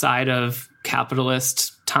outside of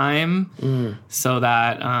capitalist time, so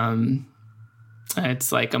that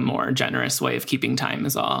it's like a more generous way of keeping time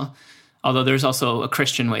is all. Although there's also a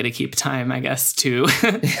Christian way to keep time, I guess, too.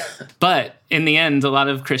 But in the end, a lot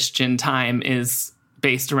of Christian time is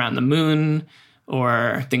based around the moon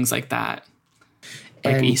or things like that,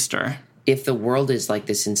 like And Easter. if the world is like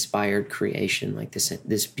this inspired creation, like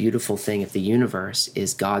this beautiful thing, if the universe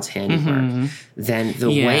is God's handiwork, then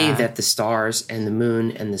the way that the stars and the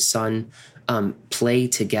moon and the sun play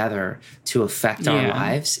together to affect our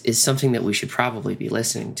lives is something that we should probably be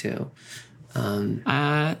listening to.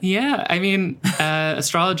 I mean,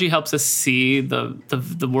 astrology helps us see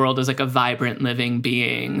the world as like a vibrant living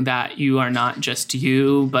being, that you are not just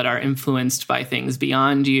you, but are influenced by things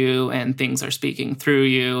beyond you, and things are speaking through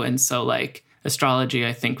you. And so like astrology,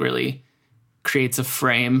 I think, really creates a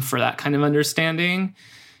frame for that kind of understanding.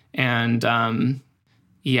 And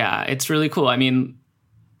it's really cool. I mean,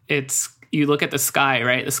 you look at the sky,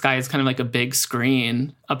 right? The sky is kind of like a big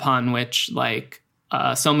screen upon which like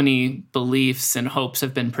so many beliefs and hopes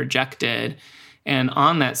have been projected, and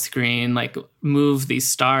on that screen, like move these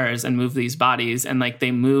stars and move these bodies, and like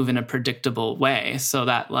they move in a predictable way, so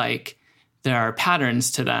that like there are patterns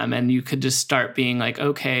to them, and you could just start being like,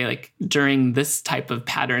 okay, like during this type of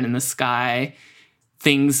pattern in the sky,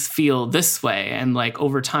 things feel this way, and like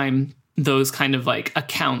over time, those kind of like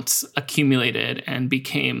accounts accumulated and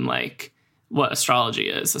became like what astrology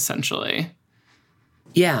is essentially.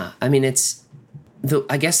 Yeah, I mean,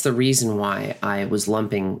 I guess the reason why I was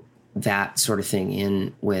lumping that sort of thing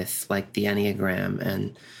in with like the Enneagram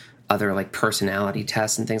and other like personality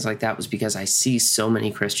tests and things like that was because I see so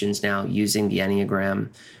many Christians now using the Enneagram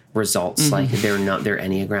results, like their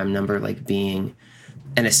Enneagram number, like being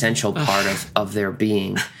an essential part of their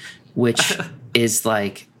being, which is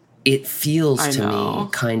like, it feels to me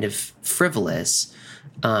kind of frivolous.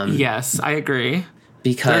 Yes, I agree.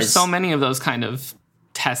 Because there's so many of those kind of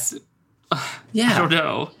tests. Yeah. I don't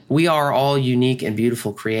know. We are all unique and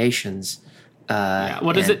beautiful creations.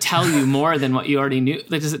 What does it tell you more than what you already knew?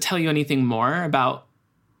 Like, does it tell you anything more about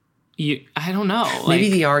you? I don't know. Maybe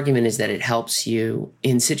the argument is that it helps you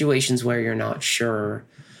in situations where you're not sure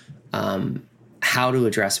how to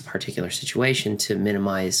address a particular situation to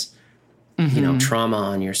minimize, trauma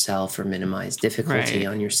on yourself or minimize difficulty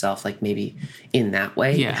on yourself. Like maybe in that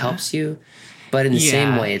way it helps you. But in the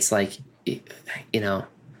same way, it's like,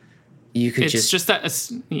 you could just that.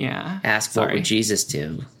 Ask what would Jesus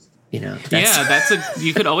do?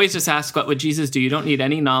 You could always just ask what would Jesus do. You don't need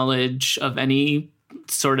any knowledge of any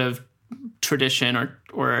sort of tradition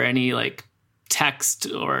or any like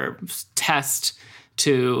text or test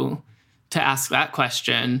to ask that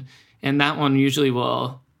question, and that one usually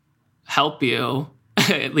will help you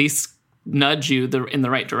at least nudge you in the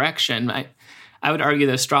right direction. I would argue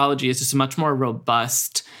that astrology is just a much more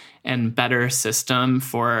robust and better system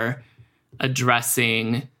for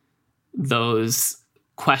addressing those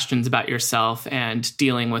questions about yourself and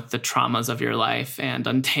dealing with the traumas of your life and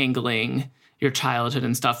untangling your childhood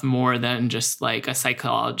and stuff, more than just like a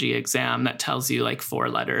psychology exam that tells you like 4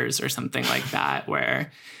 letters or something like that,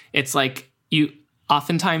 where it's like you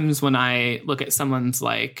oftentimes when I look at someone's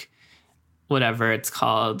like, whatever it's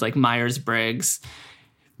called, like Myers-Briggs,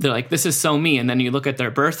 they're like, this is so me. And then you look at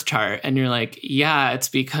their birth chart and you're like, yeah, it's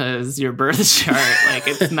because your birth chart, like,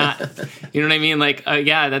 it's not, you know what I mean? Like,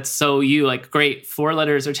 yeah, that's so you. Like, great, 4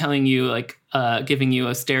 letters are telling you, like, giving you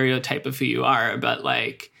a stereotype of who you are. But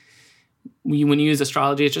like, when you use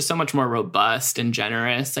astrology, it's just so much more robust and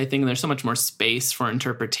generous. I think there's so much more space for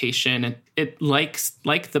interpretation. It like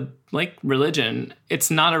religion, it's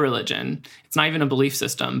not a religion. It's not even a belief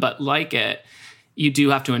system, but like it, you do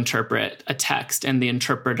have to interpret a text, and the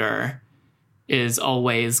interpreter is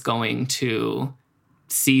always going to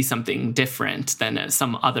see something different than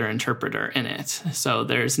some other interpreter in it. So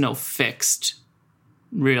there's no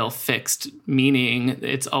real fixed meaning.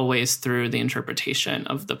 It's always through the interpretation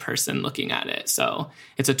of the person looking at it. So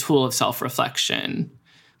it's a tool of self-reflection,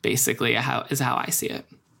 basically, is how I see it.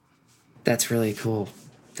 That's really cool.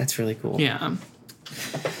 Yeah.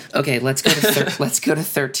 Okay, let's go to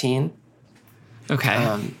 13.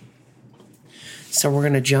 Okay. So we're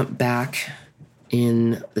going to jump back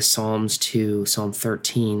in the Psalms to Psalm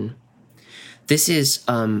 13. This is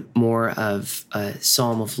more of a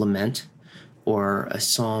psalm of lament, or a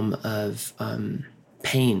psalm of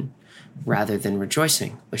pain rather than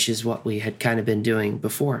rejoicing, which is what we had kind of been doing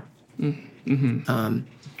before. Mm-hmm.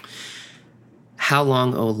 How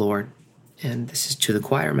long, O Lord? And this is to the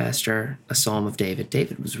choir master, a psalm of David.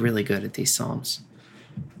 David was really good at these psalms.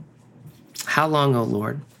 How long, O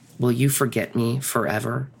Lord, will you forget me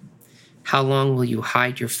forever? How long will you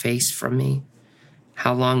hide your face from me?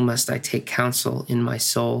 How long must I take counsel in my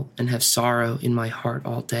soul and have sorrow in my heart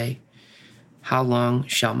all day? How long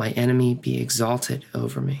shall my enemy be exalted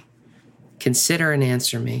over me? Consider and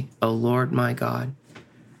answer me, O Lord my God.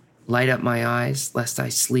 Light up my eyes, lest I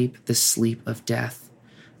sleep the sleep of death,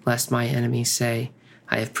 lest my enemy say,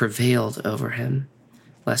 I have prevailed over him,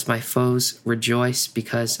 lest my foes rejoice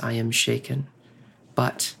because I am shaken.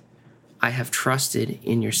 But I have trusted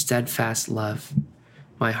in your steadfast love.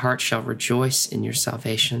 My heart shall rejoice in your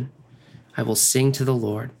salvation. I will sing to the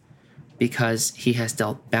Lord, because he has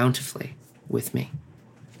dealt bountifully with me.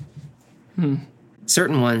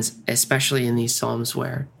 Certain ones, especially in these psalms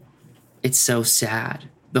where it's so sad,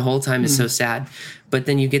 the whole time is so sad, but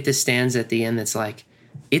then you get this stanza at the end that's like,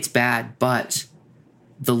 it's bad, but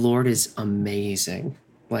the Lord is amazing.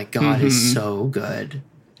 Like, God is so good.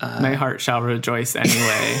 My heart shall rejoice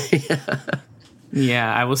anyway.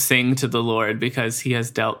 Yeah, I will sing to the Lord because he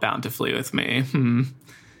has dealt bountifully with me.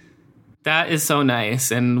 That is so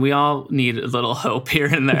nice, and we all need a little hope here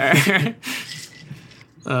and there.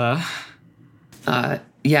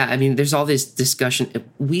 Yeah, I mean, there's all this discussion.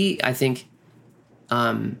 I think,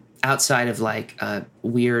 outside of like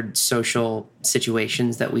weird social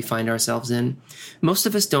situations that we find ourselves in, most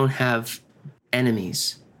of us don't have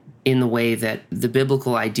enemies in the way that the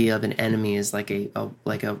biblical idea of an enemy is like a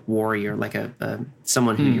warrior, like a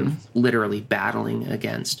someone who you're literally battling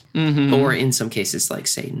against, or in some cases like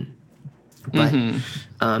Satan. But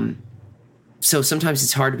so sometimes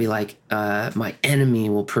it's hard to be like, my enemy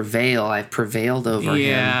will prevail. I've prevailed over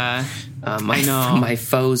him. I know. My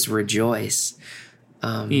foes rejoice.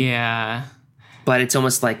 But it's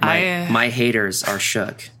almost like my haters are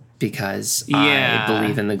shook because I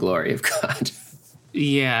believe in the glory of God.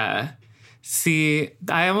 Yeah. See,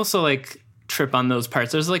 I also like trip on those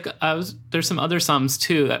parts. There's some other Psalms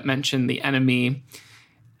too that mention the enemy.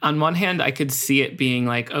 On one hand, I could see it being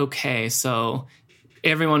like, okay, so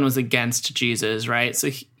everyone was against Jesus, right? So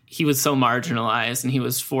he was so marginalized, and he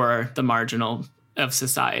was for the marginal of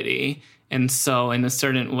society. And so in a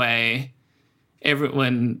certain way,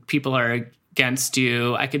 when people are against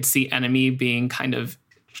you, I could see enemy being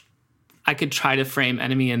I could try to frame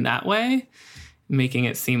enemy in that way, making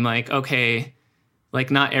it seem like, okay, like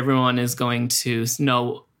not everyone is going to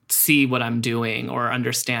see what I'm doing or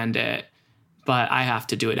understand it, but I have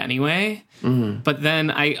to do it anyway. But then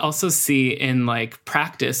I also see in like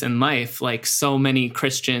practice in life, like so many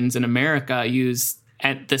Christians in America use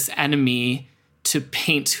this enemy to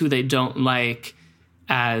paint who they don't like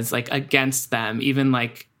as like against them, even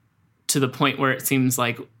like to the point where it seems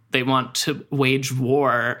like they want to wage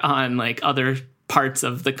war on like other parts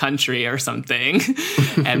of the country or something.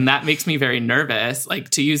 And that makes me very nervous, like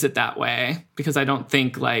to use it that way, because I don't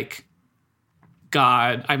think like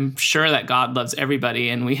I'm sure that God loves everybody,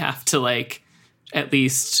 and we have to like at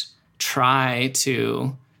least try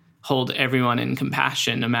to hold everyone in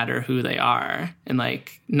compassion no matter who they are, and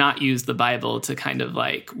like not use the Bible to kind of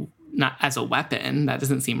like not as a weapon. That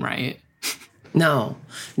doesn't seem right. No,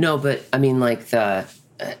 but I mean, like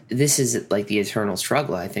this is like the eternal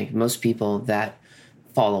struggle. I think most people that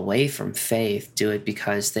fall away from faith do it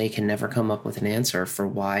because they can never come up with an answer for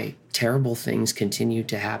why terrible things continue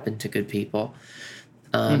to happen to good people.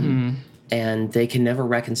 And they can never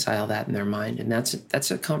reconcile that in their mind. And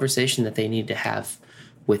that's a conversation that they need to have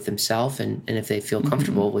with themselves and if they feel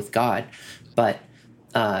comfortable with God. But,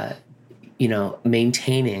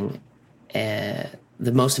 maintaining the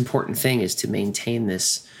most important thing is to maintain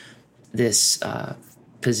this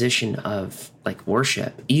position of like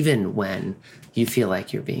worship, even when you feel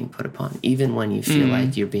like you're being put upon, even when you feel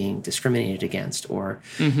like you're being discriminated against, or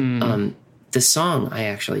the song I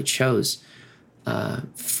actually chose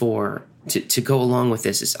to go along with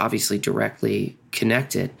this is obviously directly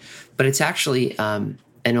connected, but it's actually an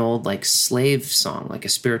old like slave song, like a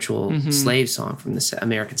spiritual slave song from the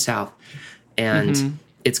American South, and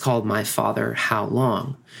it's called "My Father, How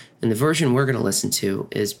Long," and the version we're going to listen to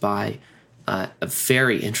is by a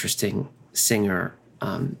very interesting singer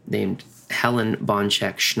named Helen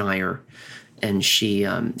Boncheck Schneier, and she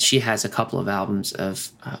has a couple of albums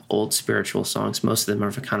of old spiritual songs. Most of them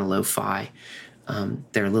are kind of lo-fi.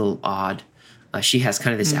 They're a little odd. She has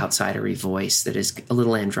kind of this outsidery voice that is a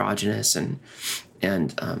little androgynous and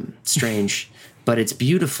strange, but it's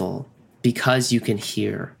beautiful because you can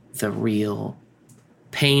hear the real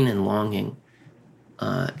pain and longing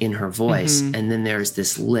in her voice. And then there's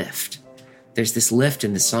this lift. There's this lift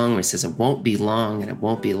in the song where it says, "It won't be long, and it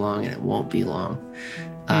won't be long, and it won't be long."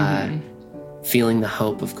 Feeling the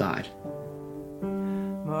hope of God.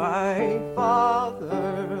 My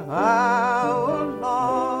Father, how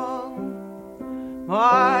long?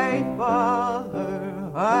 My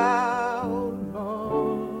Father, how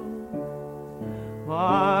long?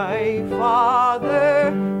 My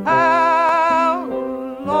Father, how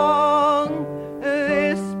long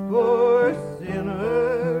this poor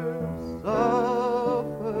sinner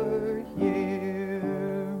suffer here?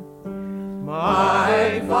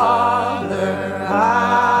 My Father,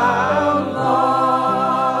 how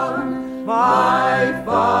long? My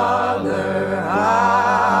Father,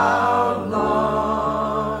 how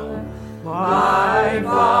long? My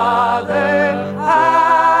Father,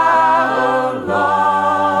 how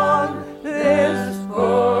long this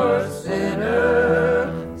poor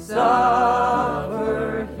sinner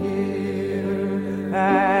suffer here?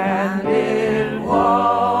 And it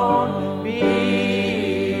won't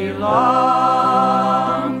be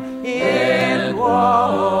long. It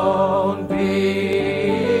won't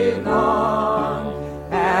be long.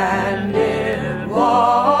 And it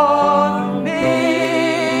won't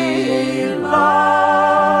be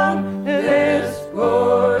long. This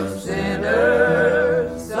poor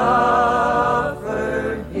sinner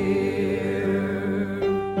suffer here.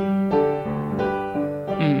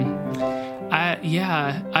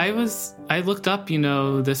 I looked up,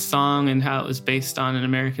 this song and how it was based on an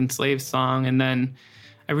American slave song. And then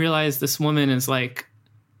I realized this woman is like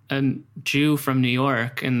a Jew from New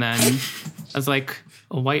York. And then I was like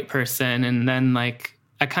a white person. And then like,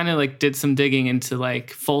 I kind of like did some digging into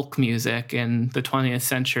like folk music in the 20th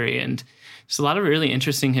century. And there's a lot of really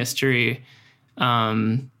interesting history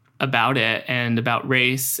about it and about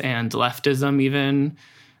race and leftism even.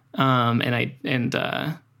 And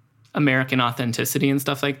American authenticity and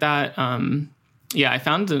stuff like that. I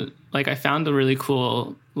found a really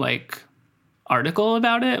cool like article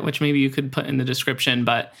about it, which maybe you could put in the description.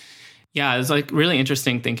 But yeah, it was like really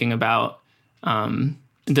interesting thinking about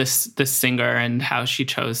this singer and how she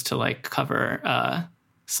chose to like cover a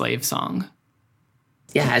slave song.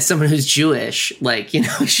 Yeah, as someone who's Jewish, like,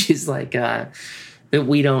 she's like,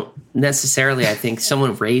 we don't necessarily, I think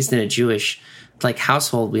someone raised in a Jewish like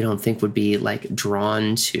household, we don't think would be like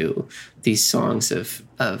drawn to these songs of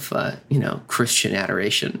Christian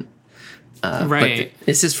adoration. Right. But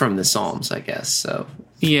this is from the Psalms, I guess. So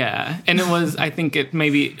yeah, and it was, I think it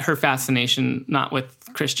maybe her fascination not with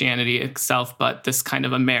Christianity itself, but this kind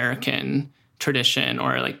of American tradition,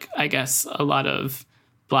 or like I guess a lot of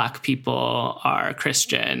Black people are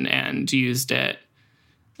Christian and used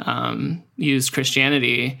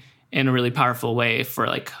Christianity in a really powerful way for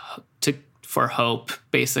like for hope,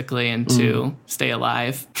 basically, and to stay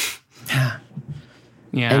alive.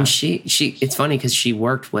 Yeah. And she it's funny because she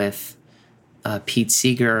worked with Pete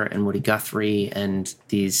Seeger and Woody Guthrie and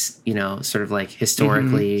these, sort of like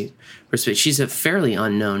historically, she's a fairly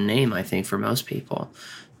unknown name, I think, for most people.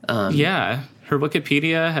 Yeah. Her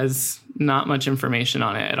Wikipedia has not much information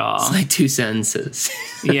on it at all. It's like 2 sentences.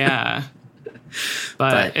 Yeah.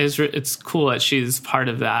 But it's cool that she's part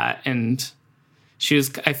of that. And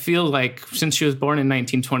I feel like since she was born in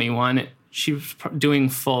 1921, she was doing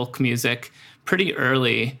folk music pretty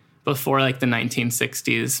early, before like the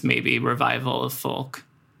 1960s, maybe revival of folk.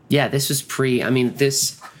 Yeah, this was I mean,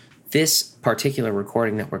 this particular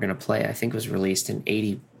recording that we're going to play, I think was released in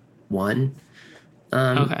 81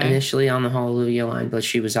 initially on the Hallelujah line, but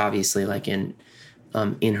she was obviously like in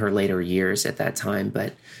her later years at that time.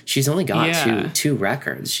 But she's only got two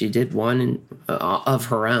records. She did one of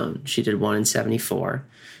her own. She did one in 74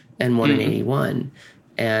 and one in 81.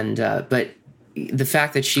 And but the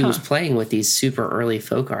fact that she was playing with these super early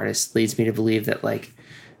folk artists leads me to believe that like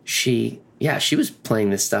she was playing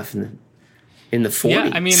this stuff in the 40s. Yeah,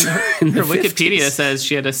 I mean, her Wikipedia says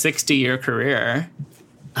she had a 60-year career,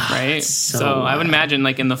 right? So I would imagine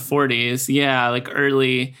like in the 40s,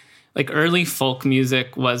 early folk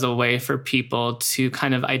music was a way for people to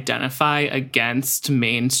kind of identify against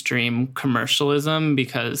mainstream commercialism,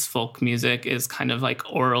 because folk music is kind of like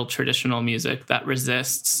oral traditional music that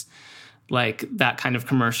resists like that kind of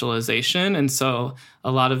commercialization. And so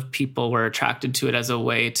a lot of people were attracted to it as a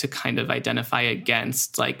way to kind of identify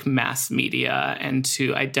against like mass media and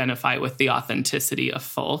to identify with the authenticity of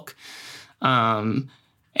folk.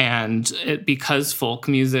 Because folk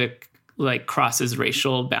music like crosses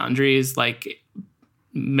racial boundaries, like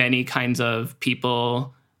many kinds of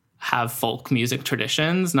people have folk music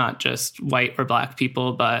traditions, not just white or black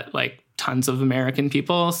people, but like tons of American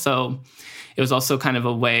people. So it was also kind of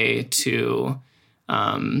a way to,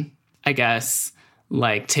 I guess,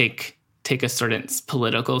 like take a certain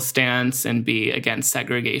political stance and be against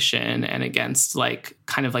segregation and against like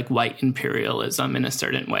kind of like white imperialism in a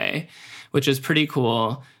certain way, which is pretty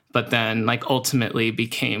cool. But then like ultimately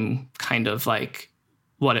became kind of like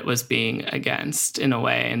what it was being against in a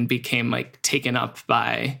way, and became like taken up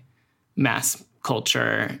by mass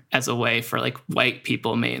culture as a way for like white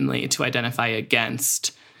people mainly to identify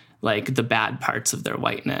against like the bad parts of their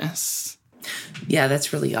whiteness. Yeah,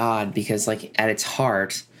 that's really odd, because like at its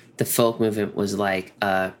heart, the folk movement was like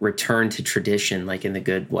a return to tradition, like in the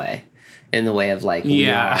good way, in the way of like, we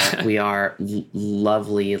are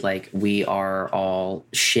lovely, like we are all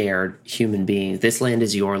shared human beings. This land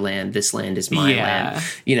is your land. This land is my land.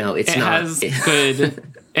 You know, it has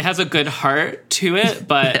a good heart to it,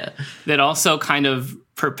 but that also kind of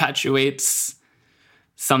perpetuates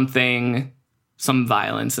some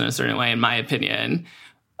violence in a certain way, in my opinion.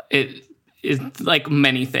 It is like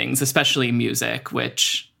many things, especially music,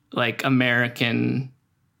 which like the American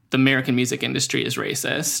music industry is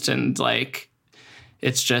racist, and like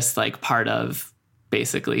it's just like part of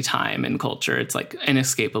basically time and culture. It's like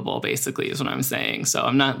inescapable, basically, is what I'm saying. So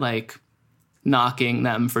I'm not like knocking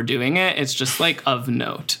them for doing it. It's just like of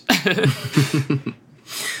note.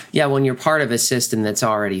 Yeah, when you're part of a system that's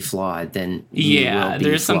already flawed, then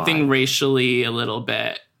there's something racially a little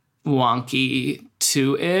bit wonky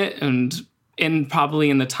to it, and probably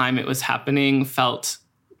in the time it was happening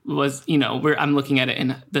I'm looking at it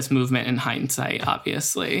in this movement in hindsight,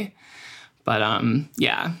 obviously, but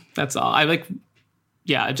that's all.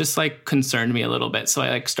 It just like concerned me a little bit, so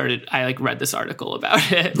I read this article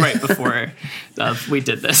about it right before we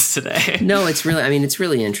did this today. No, it's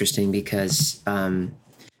really interesting, because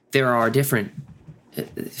there are different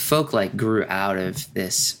folk like grew out of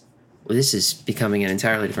this. Well, this is becoming an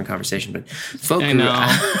entirely different conversation, but folk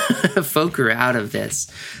grew out of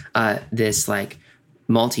this like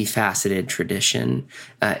multifaceted tradition.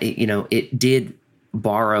 It did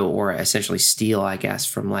borrow or essentially steal, I guess,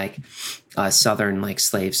 from like Southern like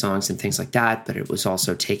slave songs and things like that, but it was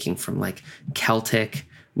also taking from like Celtic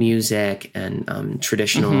music and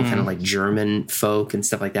traditional kind of like German folk and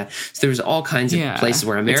stuff like that. So there was all kinds of places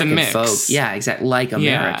where American folk, exactly, like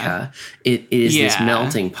America, it is this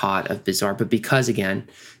melting pot of bizarre. But because again,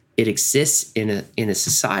 it exists in a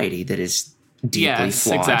society that is deeply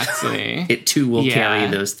flawed. Exactly. It too will carry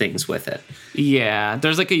those things with it. Yeah,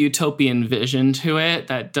 there's like a utopian vision to it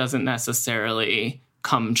that doesn't necessarily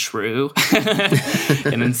come true.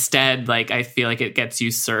 And instead, like, I feel like it gets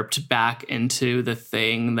usurped back into the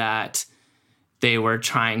thing that they were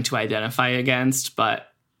trying to identify against, but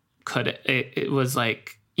it was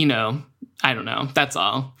like, I don't know. That's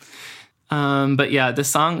all. But yeah, the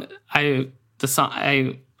song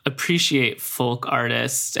I appreciate folk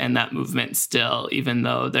artists and that movement still, even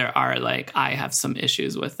though there are like, I have some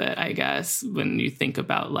issues with it, I guess, when you think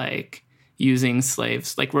about like using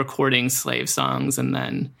slaves, like recording slave songs and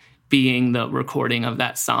then being the recording of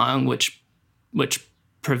that song, which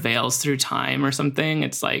prevails through time or something.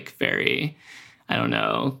 It's like very, I don't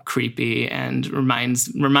know, creepy, and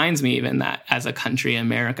reminds me even that as a country,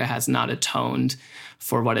 America has not atoned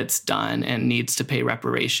for what it's done and needs to pay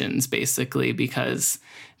reparations, basically, because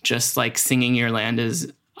just like singing your land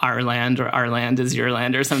is our land or our land is your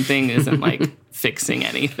land or something isn't like fixing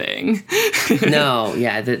anything. No,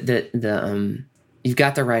 yeah, you've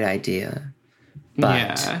got the right idea,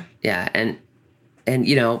 but yeah, and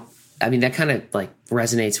you know, I mean, that kind of like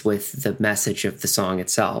resonates with the message of the song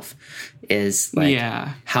itself. Is like,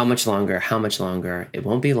 how much longer? How much longer? It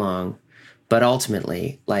won't be long, but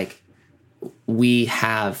ultimately, like, we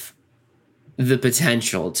have the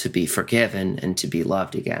potential to be forgiven and to be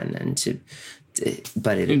loved again, and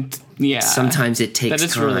but sometimes it takes that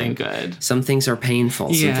is time. Really good. Some things are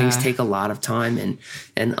painful. Some things take a lot of time,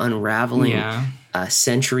 and unraveling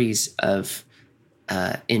centuries of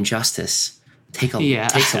injustice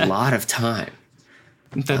takes a lot of time.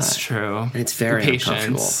 That's true. And it's very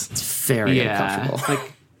uncomfortable. It's very uncomfortable.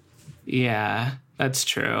 Like, that's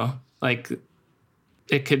true. Like,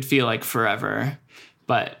 it could feel like forever,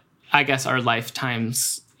 but I guess our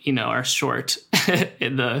lifetimes, you know, are short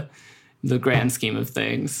in the grand scheme of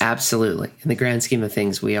things. Absolutely. In the grand scheme of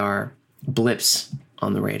things, we are blips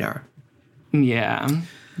on the radar. Yeah.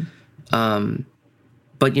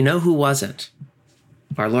 But you know who wasn't?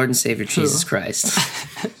 Our Lord and Savior, Jesus Christ.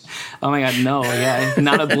 Oh my God, no,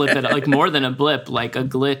 not a blip at all. Like, more than a blip, like a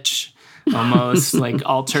glitch almost, like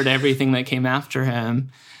altered everything that came after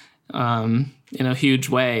him in a huge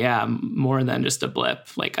way. Yeah, more than just a blip.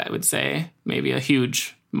 Like, I would say maybe a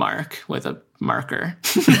huge mark with a marker.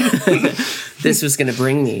 This was going to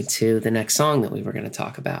bring me to the next song that we were going to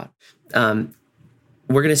talk about. We're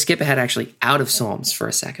going to skip ahead actually out of Psalms for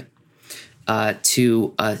a second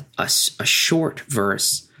to a short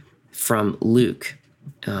verse from Luke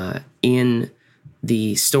in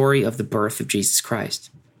the story of the birth of Jesus Christ.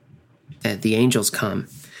 The angels come.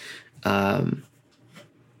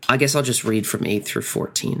 I guess I'll just read from 8 through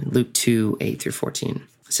 14. Luke 2, 8 through 14.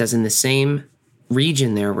 It says, in the same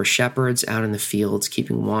region there were shepherds out in the fields,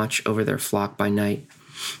 keeping watch over their flock by night.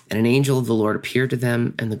 And an angel of the Lord appeared to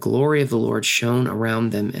them, and the glory of the Lord shone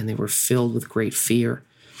around them, and they were filled with great fear.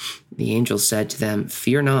 The angel said to them,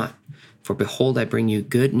 fear not, for behold, I bring you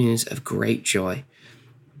good news of great joy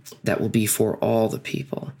that will be for all the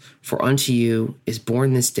people. For unto you is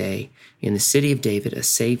born this day in the city of David a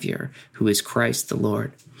Savior, who is Christ the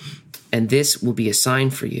Lord. And this will be a sign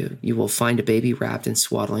for you. You will find a baby wrapped in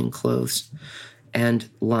swaddling clothes and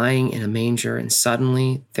lying in a manger. And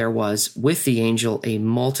suddenly there was with the angel a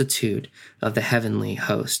multitude of the heavenly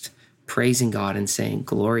host, praising God and saying,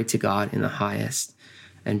 glory to God in the highest,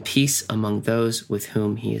 and peace among those with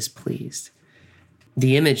whom he is pleased.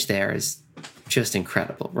 The image there is just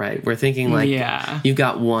incredible, right? We're thinking like, you've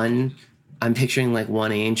got one, I'm picturing like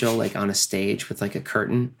one angel like on a stage with like a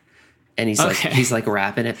curtain, and he's like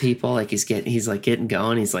rapping at people, like he's getting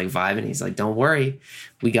going, he's like vibing, he's like, don't worry,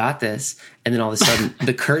 we got this. And then all of a sudden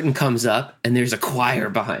the curtain comes up and there's a choir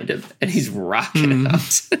behind him and he's rocking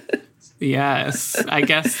out. Yes, I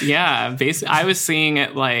guess, basically I was seeing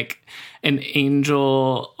it like an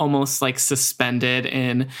angel almost like suspended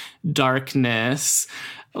in darkness,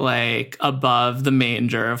 like above the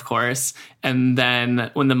manger, of course. And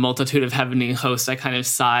then when the multitude of heavenly hosts, I kind of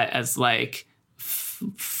saw it as like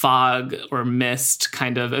fog or mist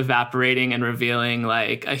kind of evaporating and revealing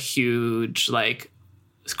like a huge like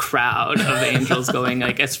crowd of angels going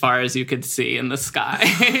like as far as you could see in the sky.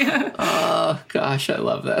 Oh gosh, I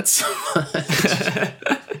love that so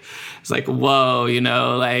much. It's like, whoa, you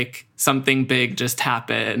know, like something big just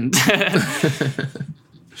happened.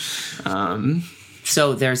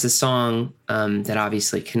 So there's a song that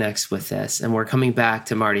obviously connects with this, and we're coming back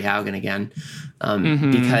to Marty Haugen again,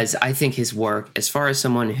 because I think his work, as far as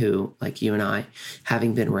someone who, like you and I,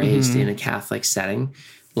 having been raised in a Catholic setting,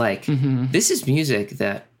 like this is music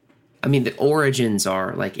that, I mean, the origins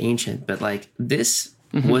are like ancient, but like this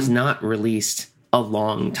was not released a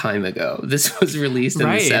long time ago. This was released in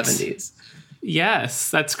the 70s.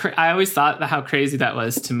 Yes, that's I always thought how crazy that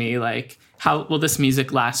was to me. Like, how will this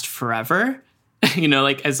music last forever? You know,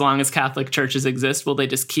 like as long as Catholic churches exist, will they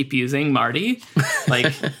just keep using Marty?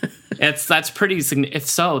 Like, that's pretty. If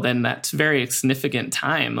so, then that's very significant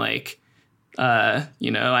time. Like,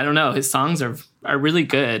 you know, I don't know. His songs are really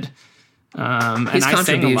good, and I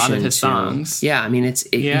sang a lot of his songs. Yeah, I mean,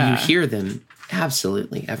 you hear them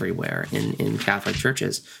absolutely everywhere in Catholic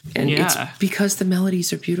churches, and it's because the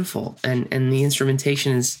melodies are beautiful, and the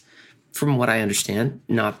instrumentation is, from what I understand,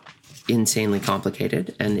 not insanely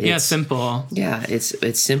complicated, and it's simple. Yeah,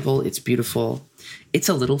 it's simple, it's beautiful, it's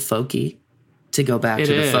a little folky, to go back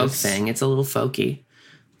to the folk thing. It's a little folky.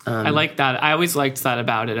 I like that. I always liked that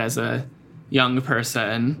about it as a young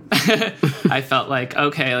person. I felt like,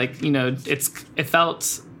 okay, like, you know, it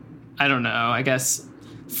felt, I don't know, I guess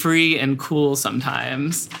free and cool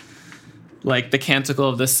sometimes. like the Canticle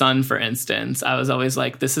of the Sun, for instance. I was always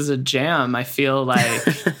like, this is a jam. I feel like,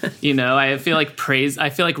 I feel like praise. I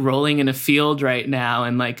feel like rolling in a field right now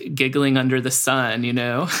and like giggling under the sun,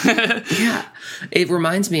 Yeah. It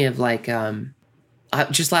reminds me of like,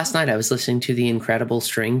 just last night I was listening to the Incredible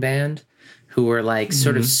String Band, who were like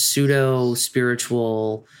sort of pseudo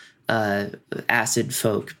spiritual, acid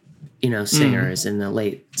folk, singers in the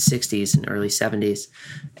late 60s and early 70s,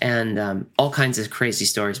 and all kinds of crazy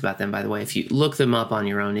stories about them, by the way. If you look them up on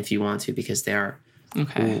your own, if you want to, because they're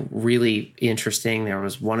really interesting. There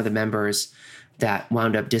was one of the members that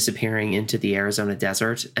wound up disappearing into the Arizona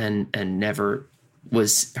desert and never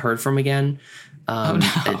was heard from again. And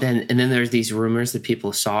then there's these rumors that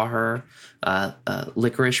people saw her.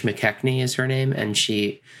 Licorice McKechnie is her name, and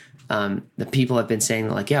she... the people have been saying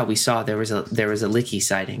like, yeah, we saw there was a Licky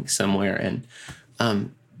sighting somewhere, and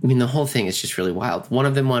the whole thing is just really wild. One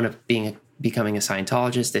of them wound up becoming a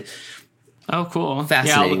Scientologist. Oh, cool!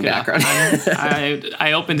 Fascinating background.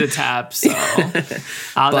 I opened a tab, so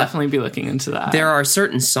I'll definitely be looking into that. There are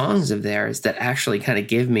certain songs of theirs that actually kind of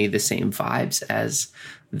give me the same vibes as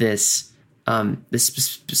this.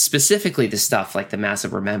 Specifically the stuff like the Mass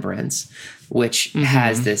of Remembrance, which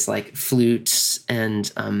has this like flutes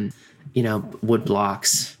and wood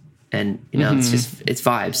blocks, and it's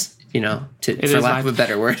vibes. For lack of a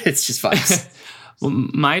better word, it's just vibes. Well,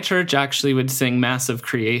 my church actually would sing Mass of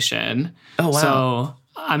Creation. Oh wow! So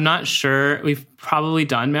I'm not sure. We've probably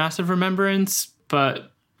done Mass of Remembrance,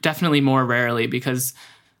 but definitely more rarely, because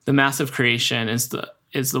the Mass of Creation is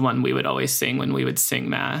the one we would always sing when we would sing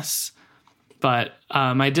Mass. But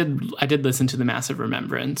I did listen to the Mass of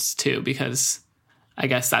Remembrance too, because I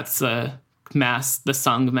guess that's the Mass, the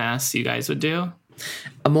sung Mass you guys would do.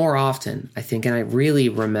 More often, I think, and I really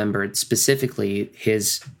remembered specifically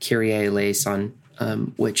his Kyrie eleison,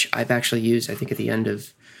 which I've actually used, I think, at the end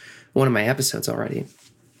of one of my episodes already.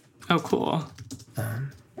 Oh, cool.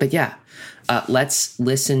 But yeah, let's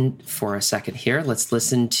listen for a second here. Let's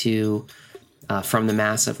listen to... from the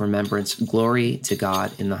Mass of Remembrance, Glory to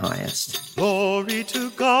God in the Highest. Glory to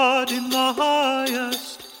God in the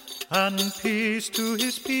highest, and peace to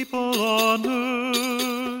his people on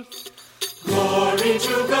earth. Glory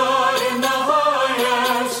to God in the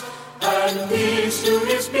highest, and peace to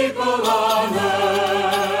his people on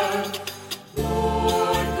earth.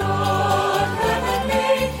 Lord God,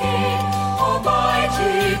 heavenly King,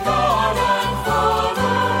 almighty God and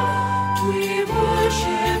Father, we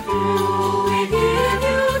worship you.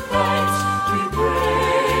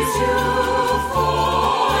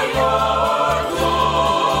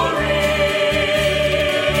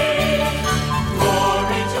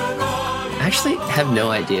 I have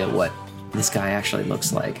no idea what this guy actually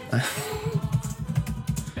looks like.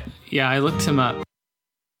 Yeah, I looked him up.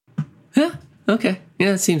 Yeah, okay.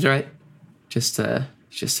 Yeah, that seems right. Just a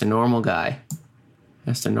normal guy.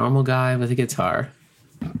 Just a normal guy with a guitar.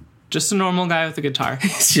 Just a normal guy with a guitar.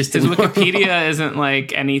 It's just his Wikipedia isn't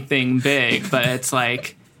like anything big, but it's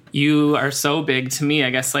like, you are so big to me.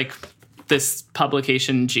 I guess like this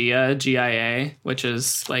publication GIA, which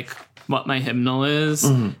is like what my hymnal is.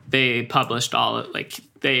 They published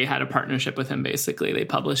they had a partnership with him. Basically, they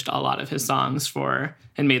published a lot of his songs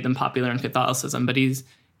and made them popular in Catholicism. But he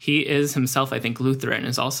is himself, I think, Lutheran.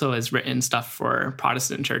 Has written stuff for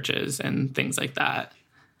Protestant churches and things like that.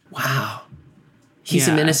 Wow. He's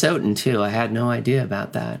a Minnesotan, too. I had no idea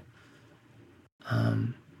about that.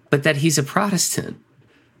 But that he's a Protestant.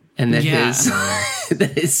 And that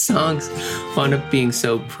his songs wound up being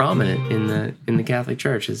so prominent in the Catholic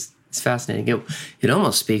Church is fascinating. It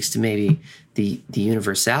almost speaks to maybe the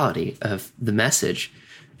universality of the message,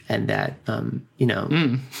 and that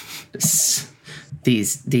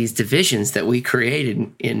these divisions that we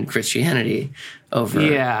created in Christianity over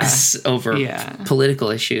political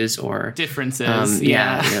issues or differences,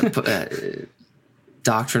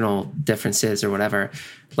 doctrinal differences or whatever,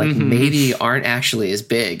 maybe aren't actually as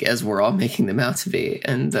big as we're all making them out to be,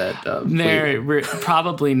 and that they're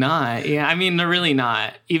probably not. Yeah, I mean, they're really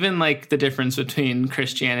not. Even like the difference between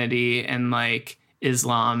Christianity and like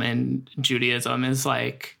Islam and Judaism is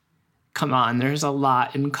like, come on, there's a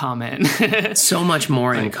lot in common. So much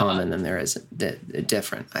more in common than there is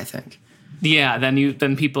different, I think. Yeah,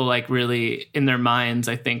 then people like really in their minds,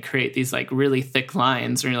 I think, create these like really thick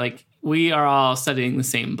lines where you're like, we are all studying the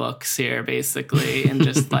same books here, basically, and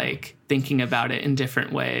just like thinking about it in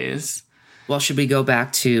different ways. Well, should we go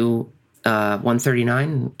back to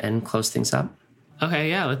 139 and close things up? Okay,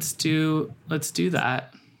 yeah, let's do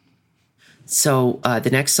that. So the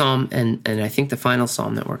next psalm, and I think the final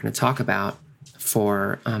psalm that we're going to talk about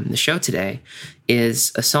for the show today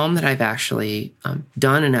is a psalm that I've actually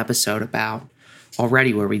done an episode about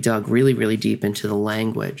already, where we dug really, really deep into the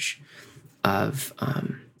language of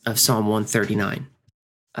Psalm 139.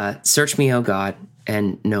 Search me, O God,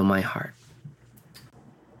 and know my heart.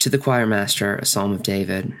 To the choir master, a psalm of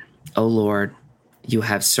David. O Lord, you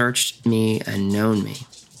have searched me and known me.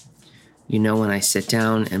 You know when I sit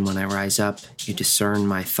down and when I rise up. You discern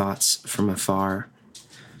my thoughts from afar.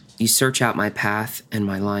 You search out my path and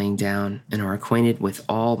my lying down, and are acquainted with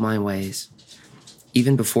all my ways.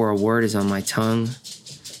 Even before a word is on my tongue,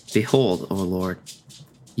 behold, O Lord,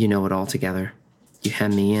 you know it altogether. You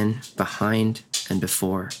hem me in behind and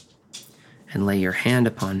before, and lay your hand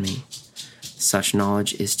upon me. Such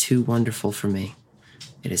knowledge is too wonderful for me.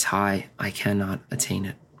 It is high, I cannot attain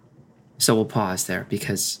it. So we'll pause there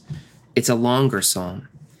because it's a longer psalm,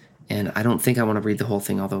 and I don't think I want to read the whole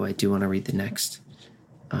thing, although I do want to read the next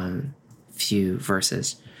few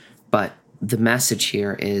verses. But the message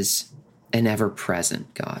here is an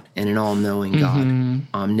ever-present God and an all-knowing God,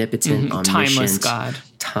 omnipotent, omniscient, timeless God,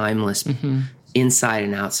 timeless, inside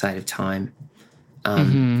and outside of time,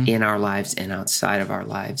 in our lives and outside of our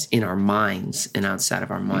lives, in our minds and outside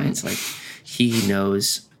of our minds. Like, he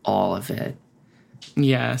knows all of it.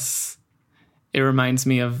 Yes. It reminds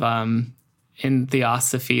me of, in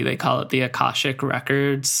Theosophy, they call it the Akashic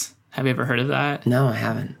Records. Have you ever heard of that? No, I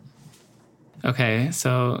haven't. Okay,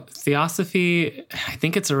 so Theosophy, I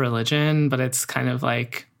think it's a religion, but it's kind of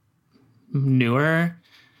like newer.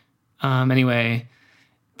 Anyway,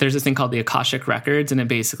 there's this thing called the Akashic Records, and it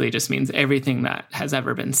basically just means everything that has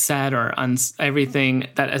ever been said, or everything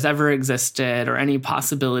that has ever existed, or any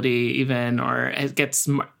possibility even, or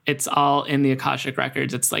it's all in the Akashic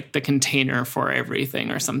Records. It's like the container for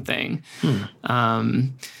everything or something.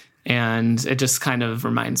 And it just kind of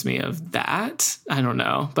reminds me of that. I don't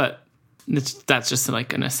know, but that's just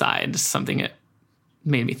like an aside, something it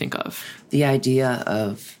made me think of. The idea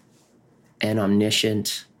of an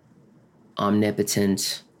omniscient,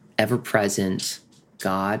 omnipotent, ever-present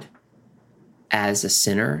God as a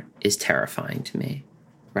sinner is terrifying to me,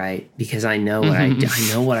 right? Because I know what I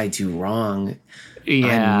know what I do wrong.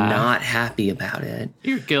 Yeah. I'm not happy about it.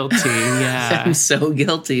 You're guilty, yeah. I'm so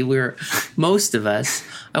guilty. Most of us,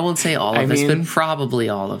 I won't say all of us, but probably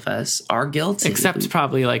all of us are guilty. Except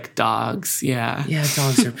probably like dogs, yeah. Yeah,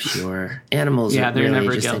 dogs are pure. Animals are they're really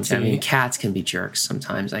never just guilty. I mean, cats can be jerks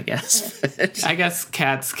sometimes, I guess. I guess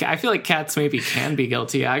cats, I feel like cats maybe can be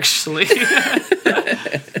guilty, actually.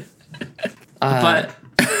 But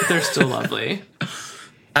they're still lovely.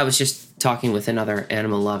 I was just talking with another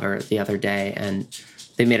animal lover the other day, and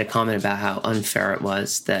they made a comment about how unfair it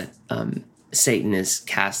was that Satan is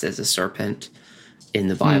cast as a serpent in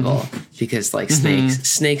the Bible because, like,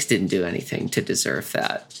 snakes didn't do anything to deserve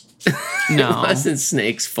that. No. It wasn't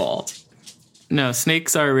snakes' fault. No,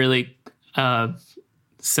 snakes are really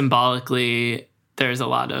symbolically, there's a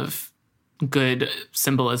lot of good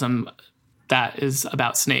symbolism that is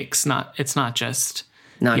about snakes. It's not just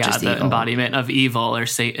the evil. embodiment of evil or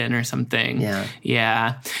Satan or something.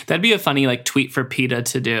 Yeah. That'd be a funny like tweet for PETA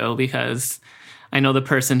to do, because I know the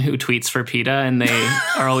person who tweets for PETA, and they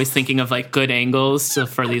are always thinking of like good angles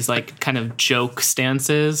for these like kind of joke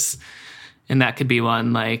stances, and that could be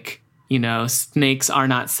one, like, you know, snakes are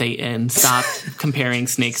not Satan. Stop comparing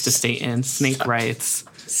snakes to Satan. Snake rights.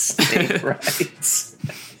 Snake rights.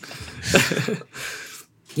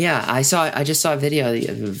 Yeah, I just saw a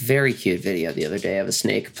very cute video the other day of a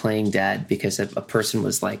snake playing dead because a person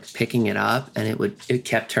was like picking it up, and it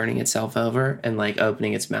kept turning itself over and like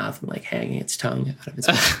opening its mouth and like hanging its tongue out of its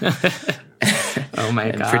mouth. Oh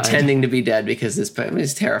my God. Pretending to be dead because this person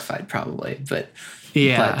was terrified probably, but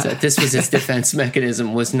this was its defense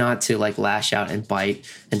mechanism, was not to like lash out and bite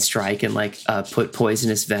and strike and like put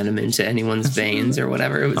poisonous venom into anyone's veins or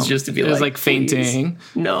whatever. It was just to be like fainting.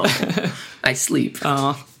 No, I sleep.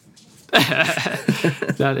 Oh,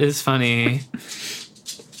 that is funny.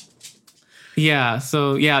 Yeah.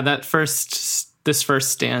 So yeah, this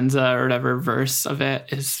first stanza or whatever verse of it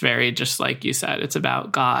is very, just like you said, it's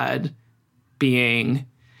about God being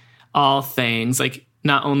all things. Like,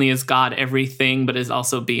 not only is God everything, but is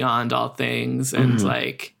also beyond all things. And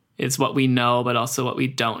like, it's what we know, but also what we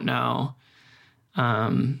don't know.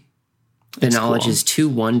 The knowledge is too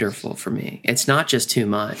wonderful for me. It's not just too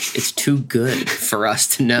much. It's too good for us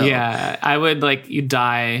to know. Yeah. I would like, you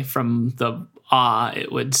die from the awe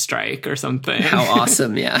it would strike or something. How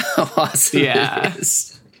awesome. Yeah. How awesome it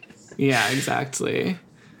is. Yeah, exactly.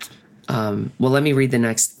 Well, let me read the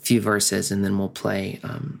next few verses, and then we'll play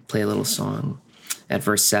a little song. At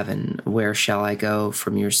verse 7, where shall I go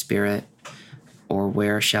from your spirit? Or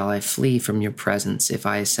where shall I flee from your presence? If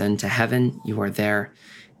I ascend to heaven, you are there.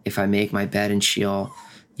 If I make my bed in Sheol,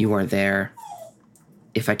 you are there.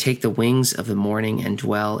 If I take the wings of the morning and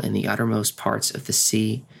dwell in the uttermost parts of the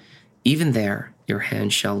sea, even there your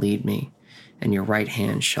hand shall lead me, and your right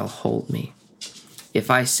hand shall hold me.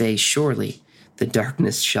 If I say, surely the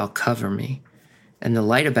darkness shall cover me, and the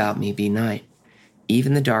light about me be night,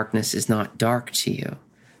 even the darkness is not dark to you.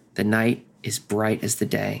 The night is bright as the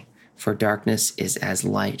day, for darkness is as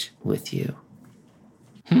light with you.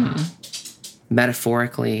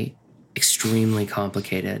 Metaphorically, extremely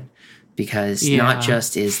complicated, because not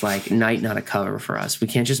just is like night not a cover for us. We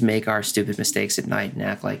can't just make our stupid mistakes at night and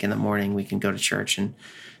act like in the morning we can go to church and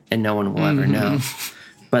no one will ever know.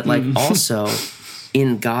 But like also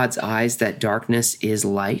in God's eyes, that darkness is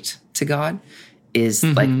light to God is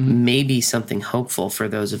like maybe something hopeful for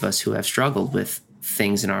those of us who have struggled with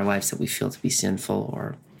things in our lives that we feel to be sinful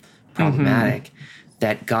or problematic,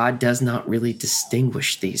 that God does not really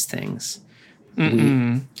distinguish these things.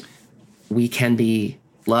 We can be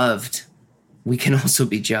loved. We can also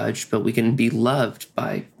be judged, but we can be loved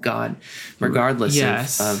by God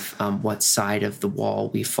regardless of what side of the wall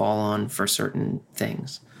we fall on for certain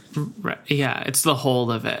things. Right. Yeah, it's the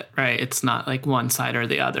whole of it, right? It's not like one side or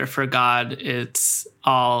the other. For God, it's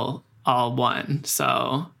all one.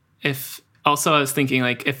 So also, I was thinking,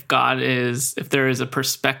 like, if there is a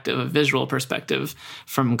perspective, a visual perspective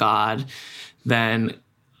from God, then,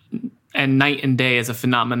 and night and day is a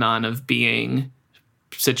phenomenon of being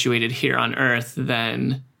situated here on earth,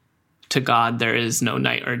 then to God, there is no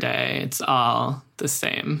night or day. It's all the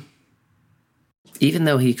same. Even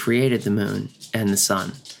though he created the moon and the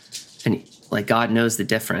sun, and like God knows the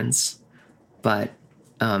difference, but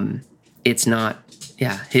it's not,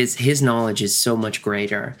 his knowledge is so much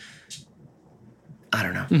greater. I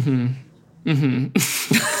don't know.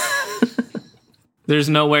 There's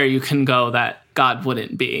nowhere you can go that God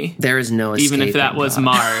wouldn't be. There is no escape. Even if that was God.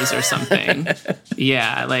 Mars or something.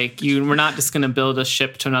 Like we're not just going to build a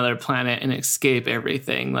ship to another planet and escape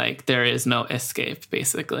everything. Like there is no escape,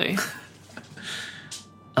 basically.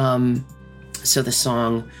 So the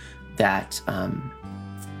song that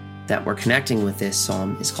we're connecting with this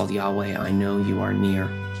psalm is called Yahweh, I Know You Are Near.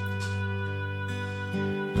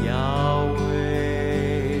 Yahweh,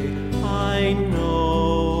 I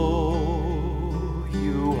know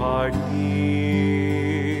you are near,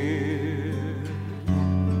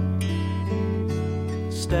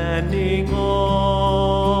 standing always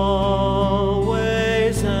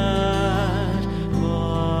at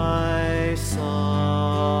my side.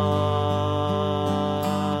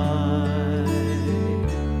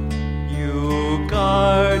 You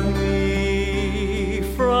guard me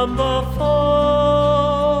from the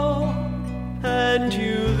fall, and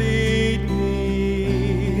you lead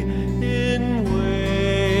me in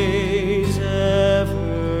ways everlasting.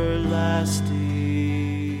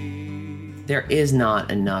 There is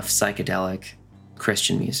not enough psychedelic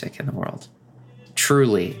Christian music in the world.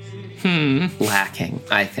 Truly lacking,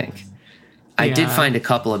 I think. I did find a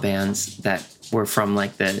couple of bands that were from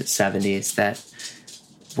like the 70s that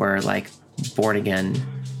were like born again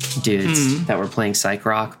dudes that were playing psych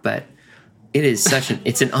rock, but it is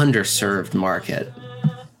it's an underserved market.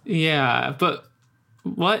 Yeah, but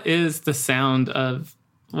what is the sound of,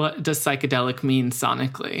 what does psychedelic mean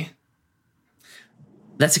sonically?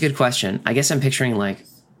 That's a good question. I guess I'm picturing like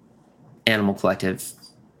Animal Collective.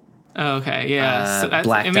 Oh, okay, yeah.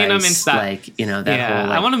 Black Dice, I'm into that. Like, that whole.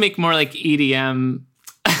 Like, I want to make more like EDM,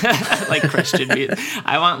 like Christian music.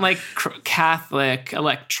 I want like Catholic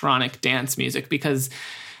electronic dance music, because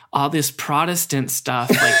all this Protestant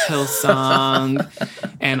stuff like Hillsong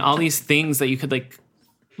and all these things that you could like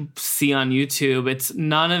see on YouTube,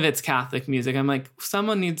 none of it's Catholic music. I'm like,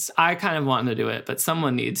 I kind of want to do it, but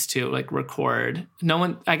someone needs to like record. No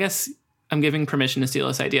one, I guess I'm giving permission to steal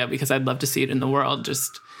this idea because I'd love to see it in the world.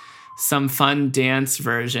 Just some fun dance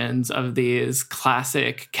versions of these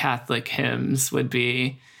classic Catholic hymns would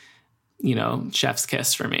be, chef's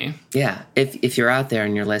kiss for me. Yeah. If you're out there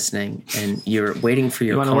and you're listening and you're waiting for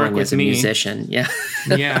your calling as a musician. Yeah.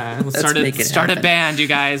 Yeah. We'll start a band, you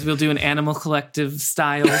guys. We'll do an Animal Collective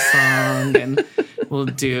style song, and we'll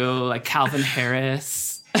do like Calvin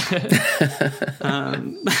Harris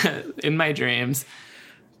in my dreams.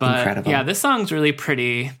 But incredible. Yeah, this song's really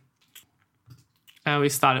pretty. I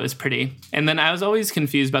always thought it was pretty. And then I was always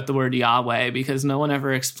confused about the word Yahweh because no one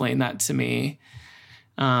ever explained that to me.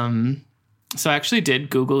 So I actually did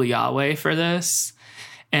Google Yahweh for this,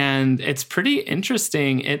 and it's pretty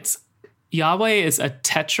interesting. Yahweh is a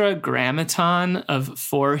tetragrammaton of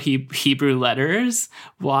 4 Hebrew letters,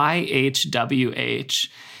 YHWH.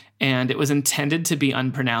 and it was intended to be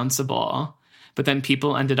unpronounceable, but then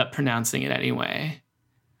people ended up pronouncing it anyway.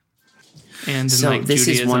 And So like this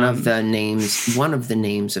Judaism, is one of the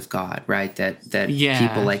names of God, right? That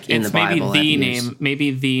people like in it's the Bible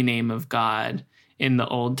maybe the name of God in the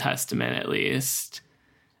Old Testament at least.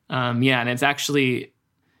 And it's actually,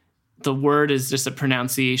 the word is just a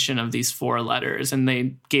pronunciation of these 4 letters, and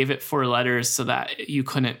they gave it 4 letters so that you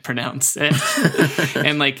couldn't pronounce it.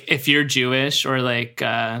 And like if you're Jewish, or like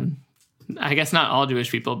I guess not all Jewish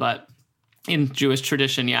people, but in Jewish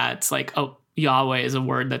tradition, it's like, oh, Yahweh is a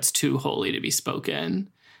word that's too holy to be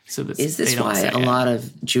spoken. So that's, Is this why a lot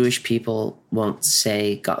of Jewish people won't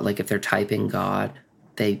say God? Like if they're typing God,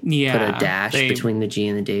 they put a dash between the G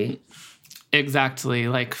and the D? Exactly.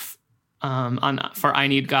 Like for I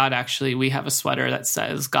Need God, actually, we have a sweater that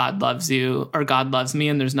says God loves you or God loves me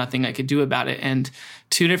and there's nothing I could do about it. And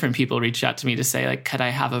 2 different people reached out to me to say, like, could I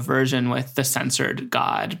have a version with the censored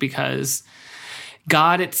God? Because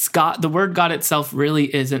the word God itself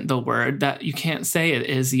really isn't the word that you can't say. It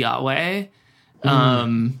is Yahweh.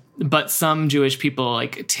 But some Jewish people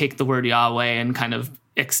like take the word Yahweh and kind of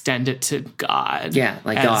extend it to God. Yeah,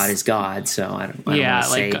 like God is God, so I don't want to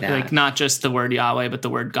say that. Like not just the word Yahweh, but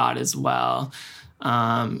the word God as well.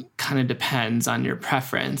 Kind of depends on your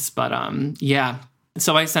preference, but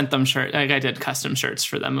So I sent them shirts. Like I did custom shirts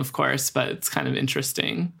for them, of course, but it's kind of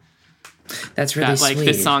interesting. That's really sweet. Sweet.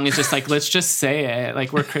 This song is just like, let's just say it.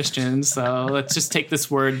 Like we're Christians, so let's just take this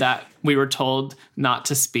word that we were told not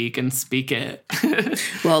to speak and speak it.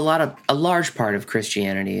 Well, a large part of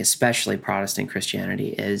Christianity, especially Protestant Christianity,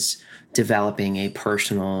 is developing a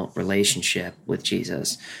personal relationship with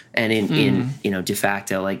Jesus, and in de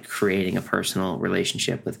facto, like creating a personal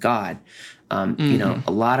relationship with God. A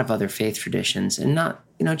lot of other faith traditions, and not,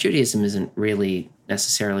 Judaism isn't really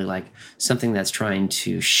necessarily like something that's trying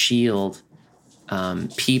to shield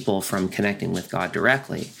people from connecting with God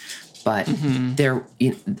directly, but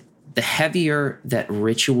the heavier that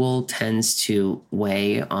ritual tends to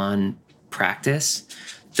weigh on practice,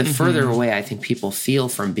 the further away I think people feel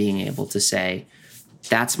from being able to say,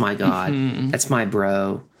 that's my God, that's my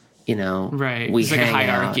bro, right. We it's like hang a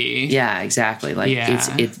hierarchy. out. Yeah, exactly. Like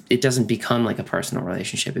it doesn't become like a personal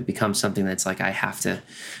relationship. It becomes something that's like, I have to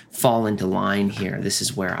fall into line here. This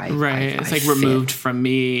is where it's like fit. removed from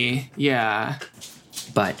me. Yeah.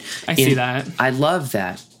 But I see that. I love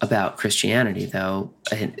that about Christianity, though.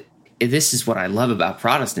 And this is what I love about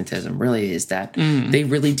Protestantism, really, is that they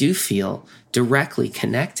really do feel directly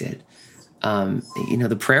connected.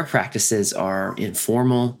 The prayer practices are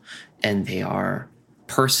informal and they are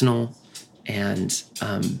personal, and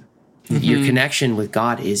your connection with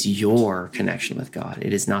God is your connection with God.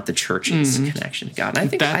 It is not the church's connection to God. And I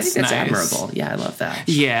think that's nice. admirable. Yeah, I love that.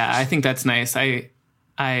 Yeah, I think that's nice. I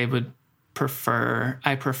prefer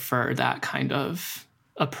that kind of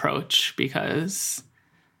approach because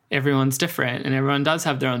everyone's different and everyone does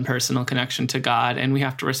have their own personal connection to God, and we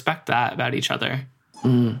have to respect that about each other.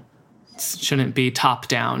 Shouldn't be top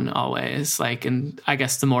down always. Like, and I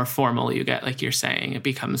guess the more formal you get, like you're saying, it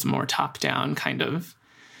becomes more top down kind of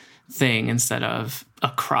thing instead of a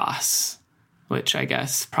cross, which I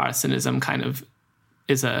guess Protestantism kind of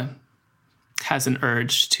has an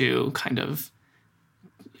urge to kind of,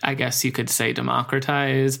 I guess you could say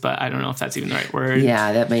democratize, but I don't know if that's even the right word.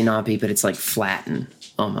 Yeah, that may not be, but it's like flatten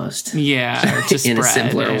almost. Yeah, or to in a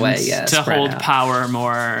simpler way. Yeah, to hold out. Power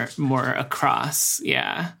more across.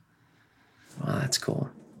 Yeah. Wow, that's cool.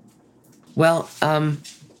 Well,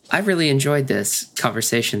 I really enjoyed this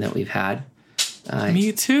conversation that we've had.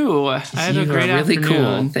 Me too. I had a great really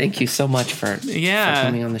afternoon. Cool. Thank you so much for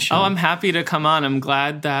coming on the show. Oh, I'm happy to come on. I'm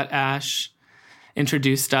glad that Ash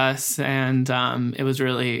introduced us, and it was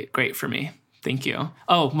really great for me. Thank you.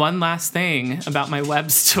 Oh, one last thing about my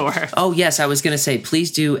web store. Oh, yes. I was going to say,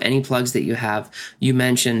 please do any plugs that you have. You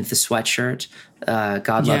mentioned the sweatshirt.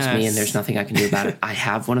 God loves me and there's nothing I can do about it. I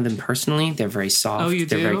have one of them personally. They're very soft. Oh, you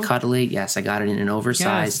do? They're very cuddly. Yes, I got it in an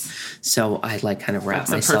oversized. Yes. So I like kind of wrap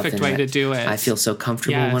That's myself a perfect in way to do it. I feel so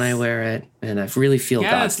comfortable when I wear it, and I really feel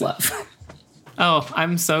God's love. Oh,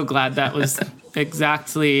 I'm so glad that was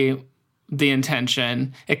exactly the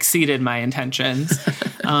intention, exceeded my intentions.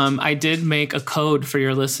 I did make a code for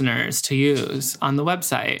your listeners to use on the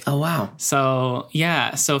website. Oh, wow. So,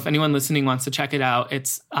 yeah. So if anyone listening wants to check it out,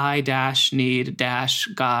 it's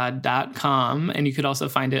I-need-god.com. And you could also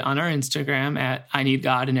find it on our Instagram at I Need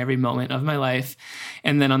God in Every Moment of My Life.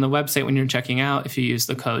 And then on the website, when you're checking out, if you use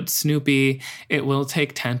the code Snoopy, it will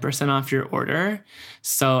take 10% off your order.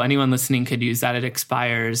 So anyone listening could use that. It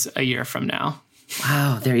expires a year from now.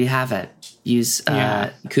 Wow, there you have it. Use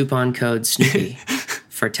coupon code Snoopy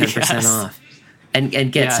for 10% off. and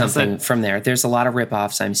get Yeah, something from there. There's a lot of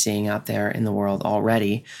ripoffs I'm seeing out there in the world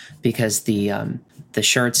already because the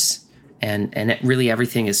shirts and really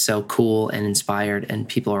everything is so cool and inspired, and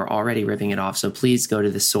people are already ripping it off. So please go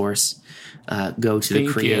to the source, go to the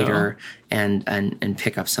creator, and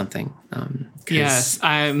pick up something. Yes,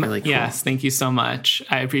 I'm really cool. Yes, thank you so much.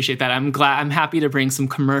 I appreciate that. I'm happy to bring some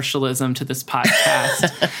commercialism to this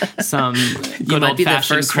podcast. Some good You might be the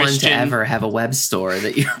old-fashioned first Christian. one to ever have a web store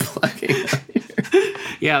that you're plugging.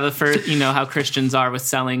 Yeah, the first, how Christians are with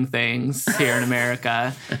selling things here in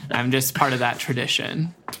America. I'm just part of that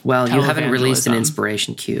tradition. Well, you haven't released an Televangelism.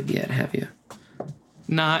 inspiration cube yet, have you?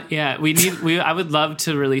 Not yet. I would love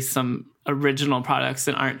to release some original products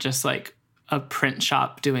that aren't just like a print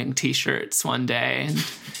shop doing t-shirts one day and,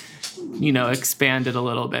 expand it a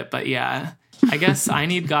little bit. But yeah, I guess I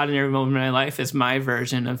Need God in Every Moment of My Life is my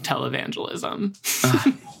version of televangelism.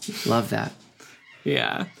 Love that.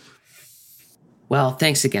 Yeah. Well,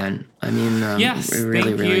 thanks again. I mean, Yes, really,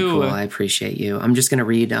 thank really you. cool. I appreciate you. I'm just going to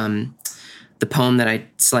read the poem that I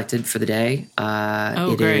selected for the day.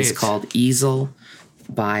 It is Great. called Easel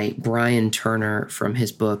by Brian Turner from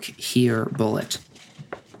his book Here Bullet.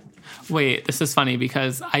 Wait, this is funny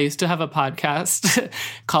because I used to have a podcast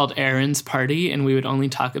called Aaron's Party, and we would only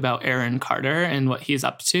talk about Aaron Carter and what he's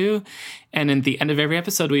up to. And at the end of every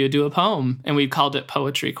episode, we would do a poem, and we called it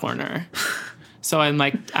Poetry Corner. So I'm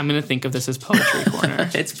going to think of this as Poetry Corner.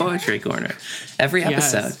 It's Poetry Corner. Every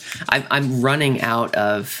episode. Yes. I'm running out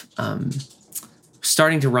of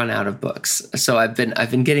starting to run out of books. So I've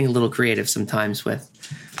been getting a little creative sometimes with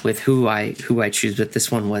who I choose, but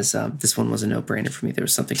this one was a no-brainer for me. There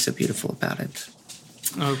was something so beautiful about it.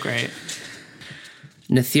 Oh, great.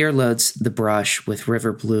 Nathir loads the brush with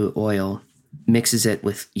river blue oil, mixes it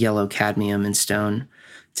with yellow cadmium and stone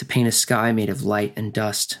to paint a sky made of light and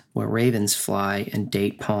dust where ravens fly and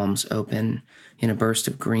date palms open in a burst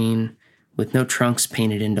of green with no trunks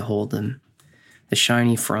painted in to hold them, the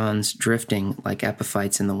shiny fronds drifting like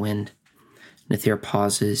epiphytes in the wind. Nathir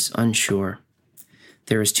pauses, unsure.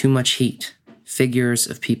 There is too much heat. Figures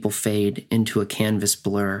of people fade into a canvas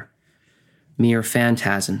blur, mere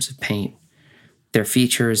phantasms of paint, their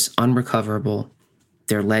features unrecoverable,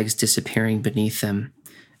 their legs disappearing beneath them,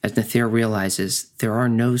 as Nathir realizes there are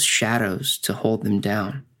no shadows to hold them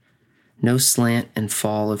down, no slant and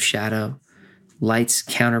fall of shadow, light's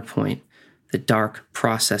counterpoint, the dark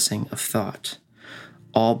processing of thought.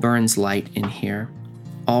 All burns light in here,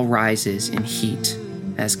 all rises in heat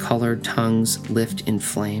as colored tongues lift in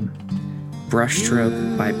flame.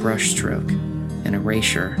 Brushstroke by brushstroke, an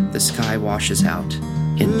erasure the sky washes out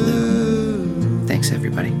in blue. Thanks,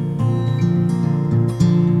 everybody.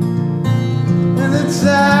 And the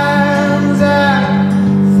times I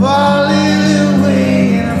fallen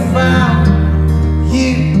away and I found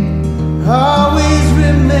you always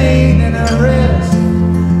remain and I rest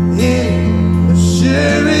in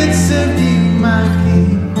assurance of you, my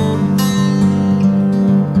King.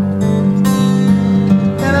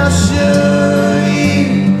 And I'll show you,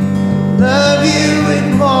 love you with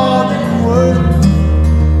more than words,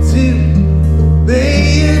 to obey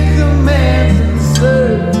your commands and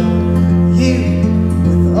serve you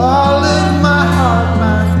with all of my heart,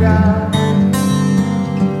 my God.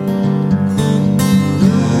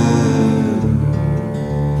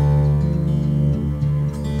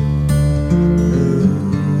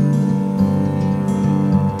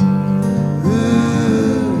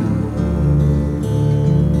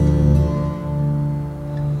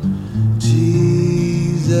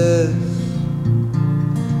 Jesus,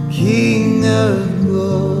 King of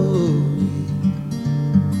glory,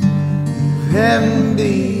 you've heaven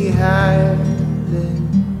behind.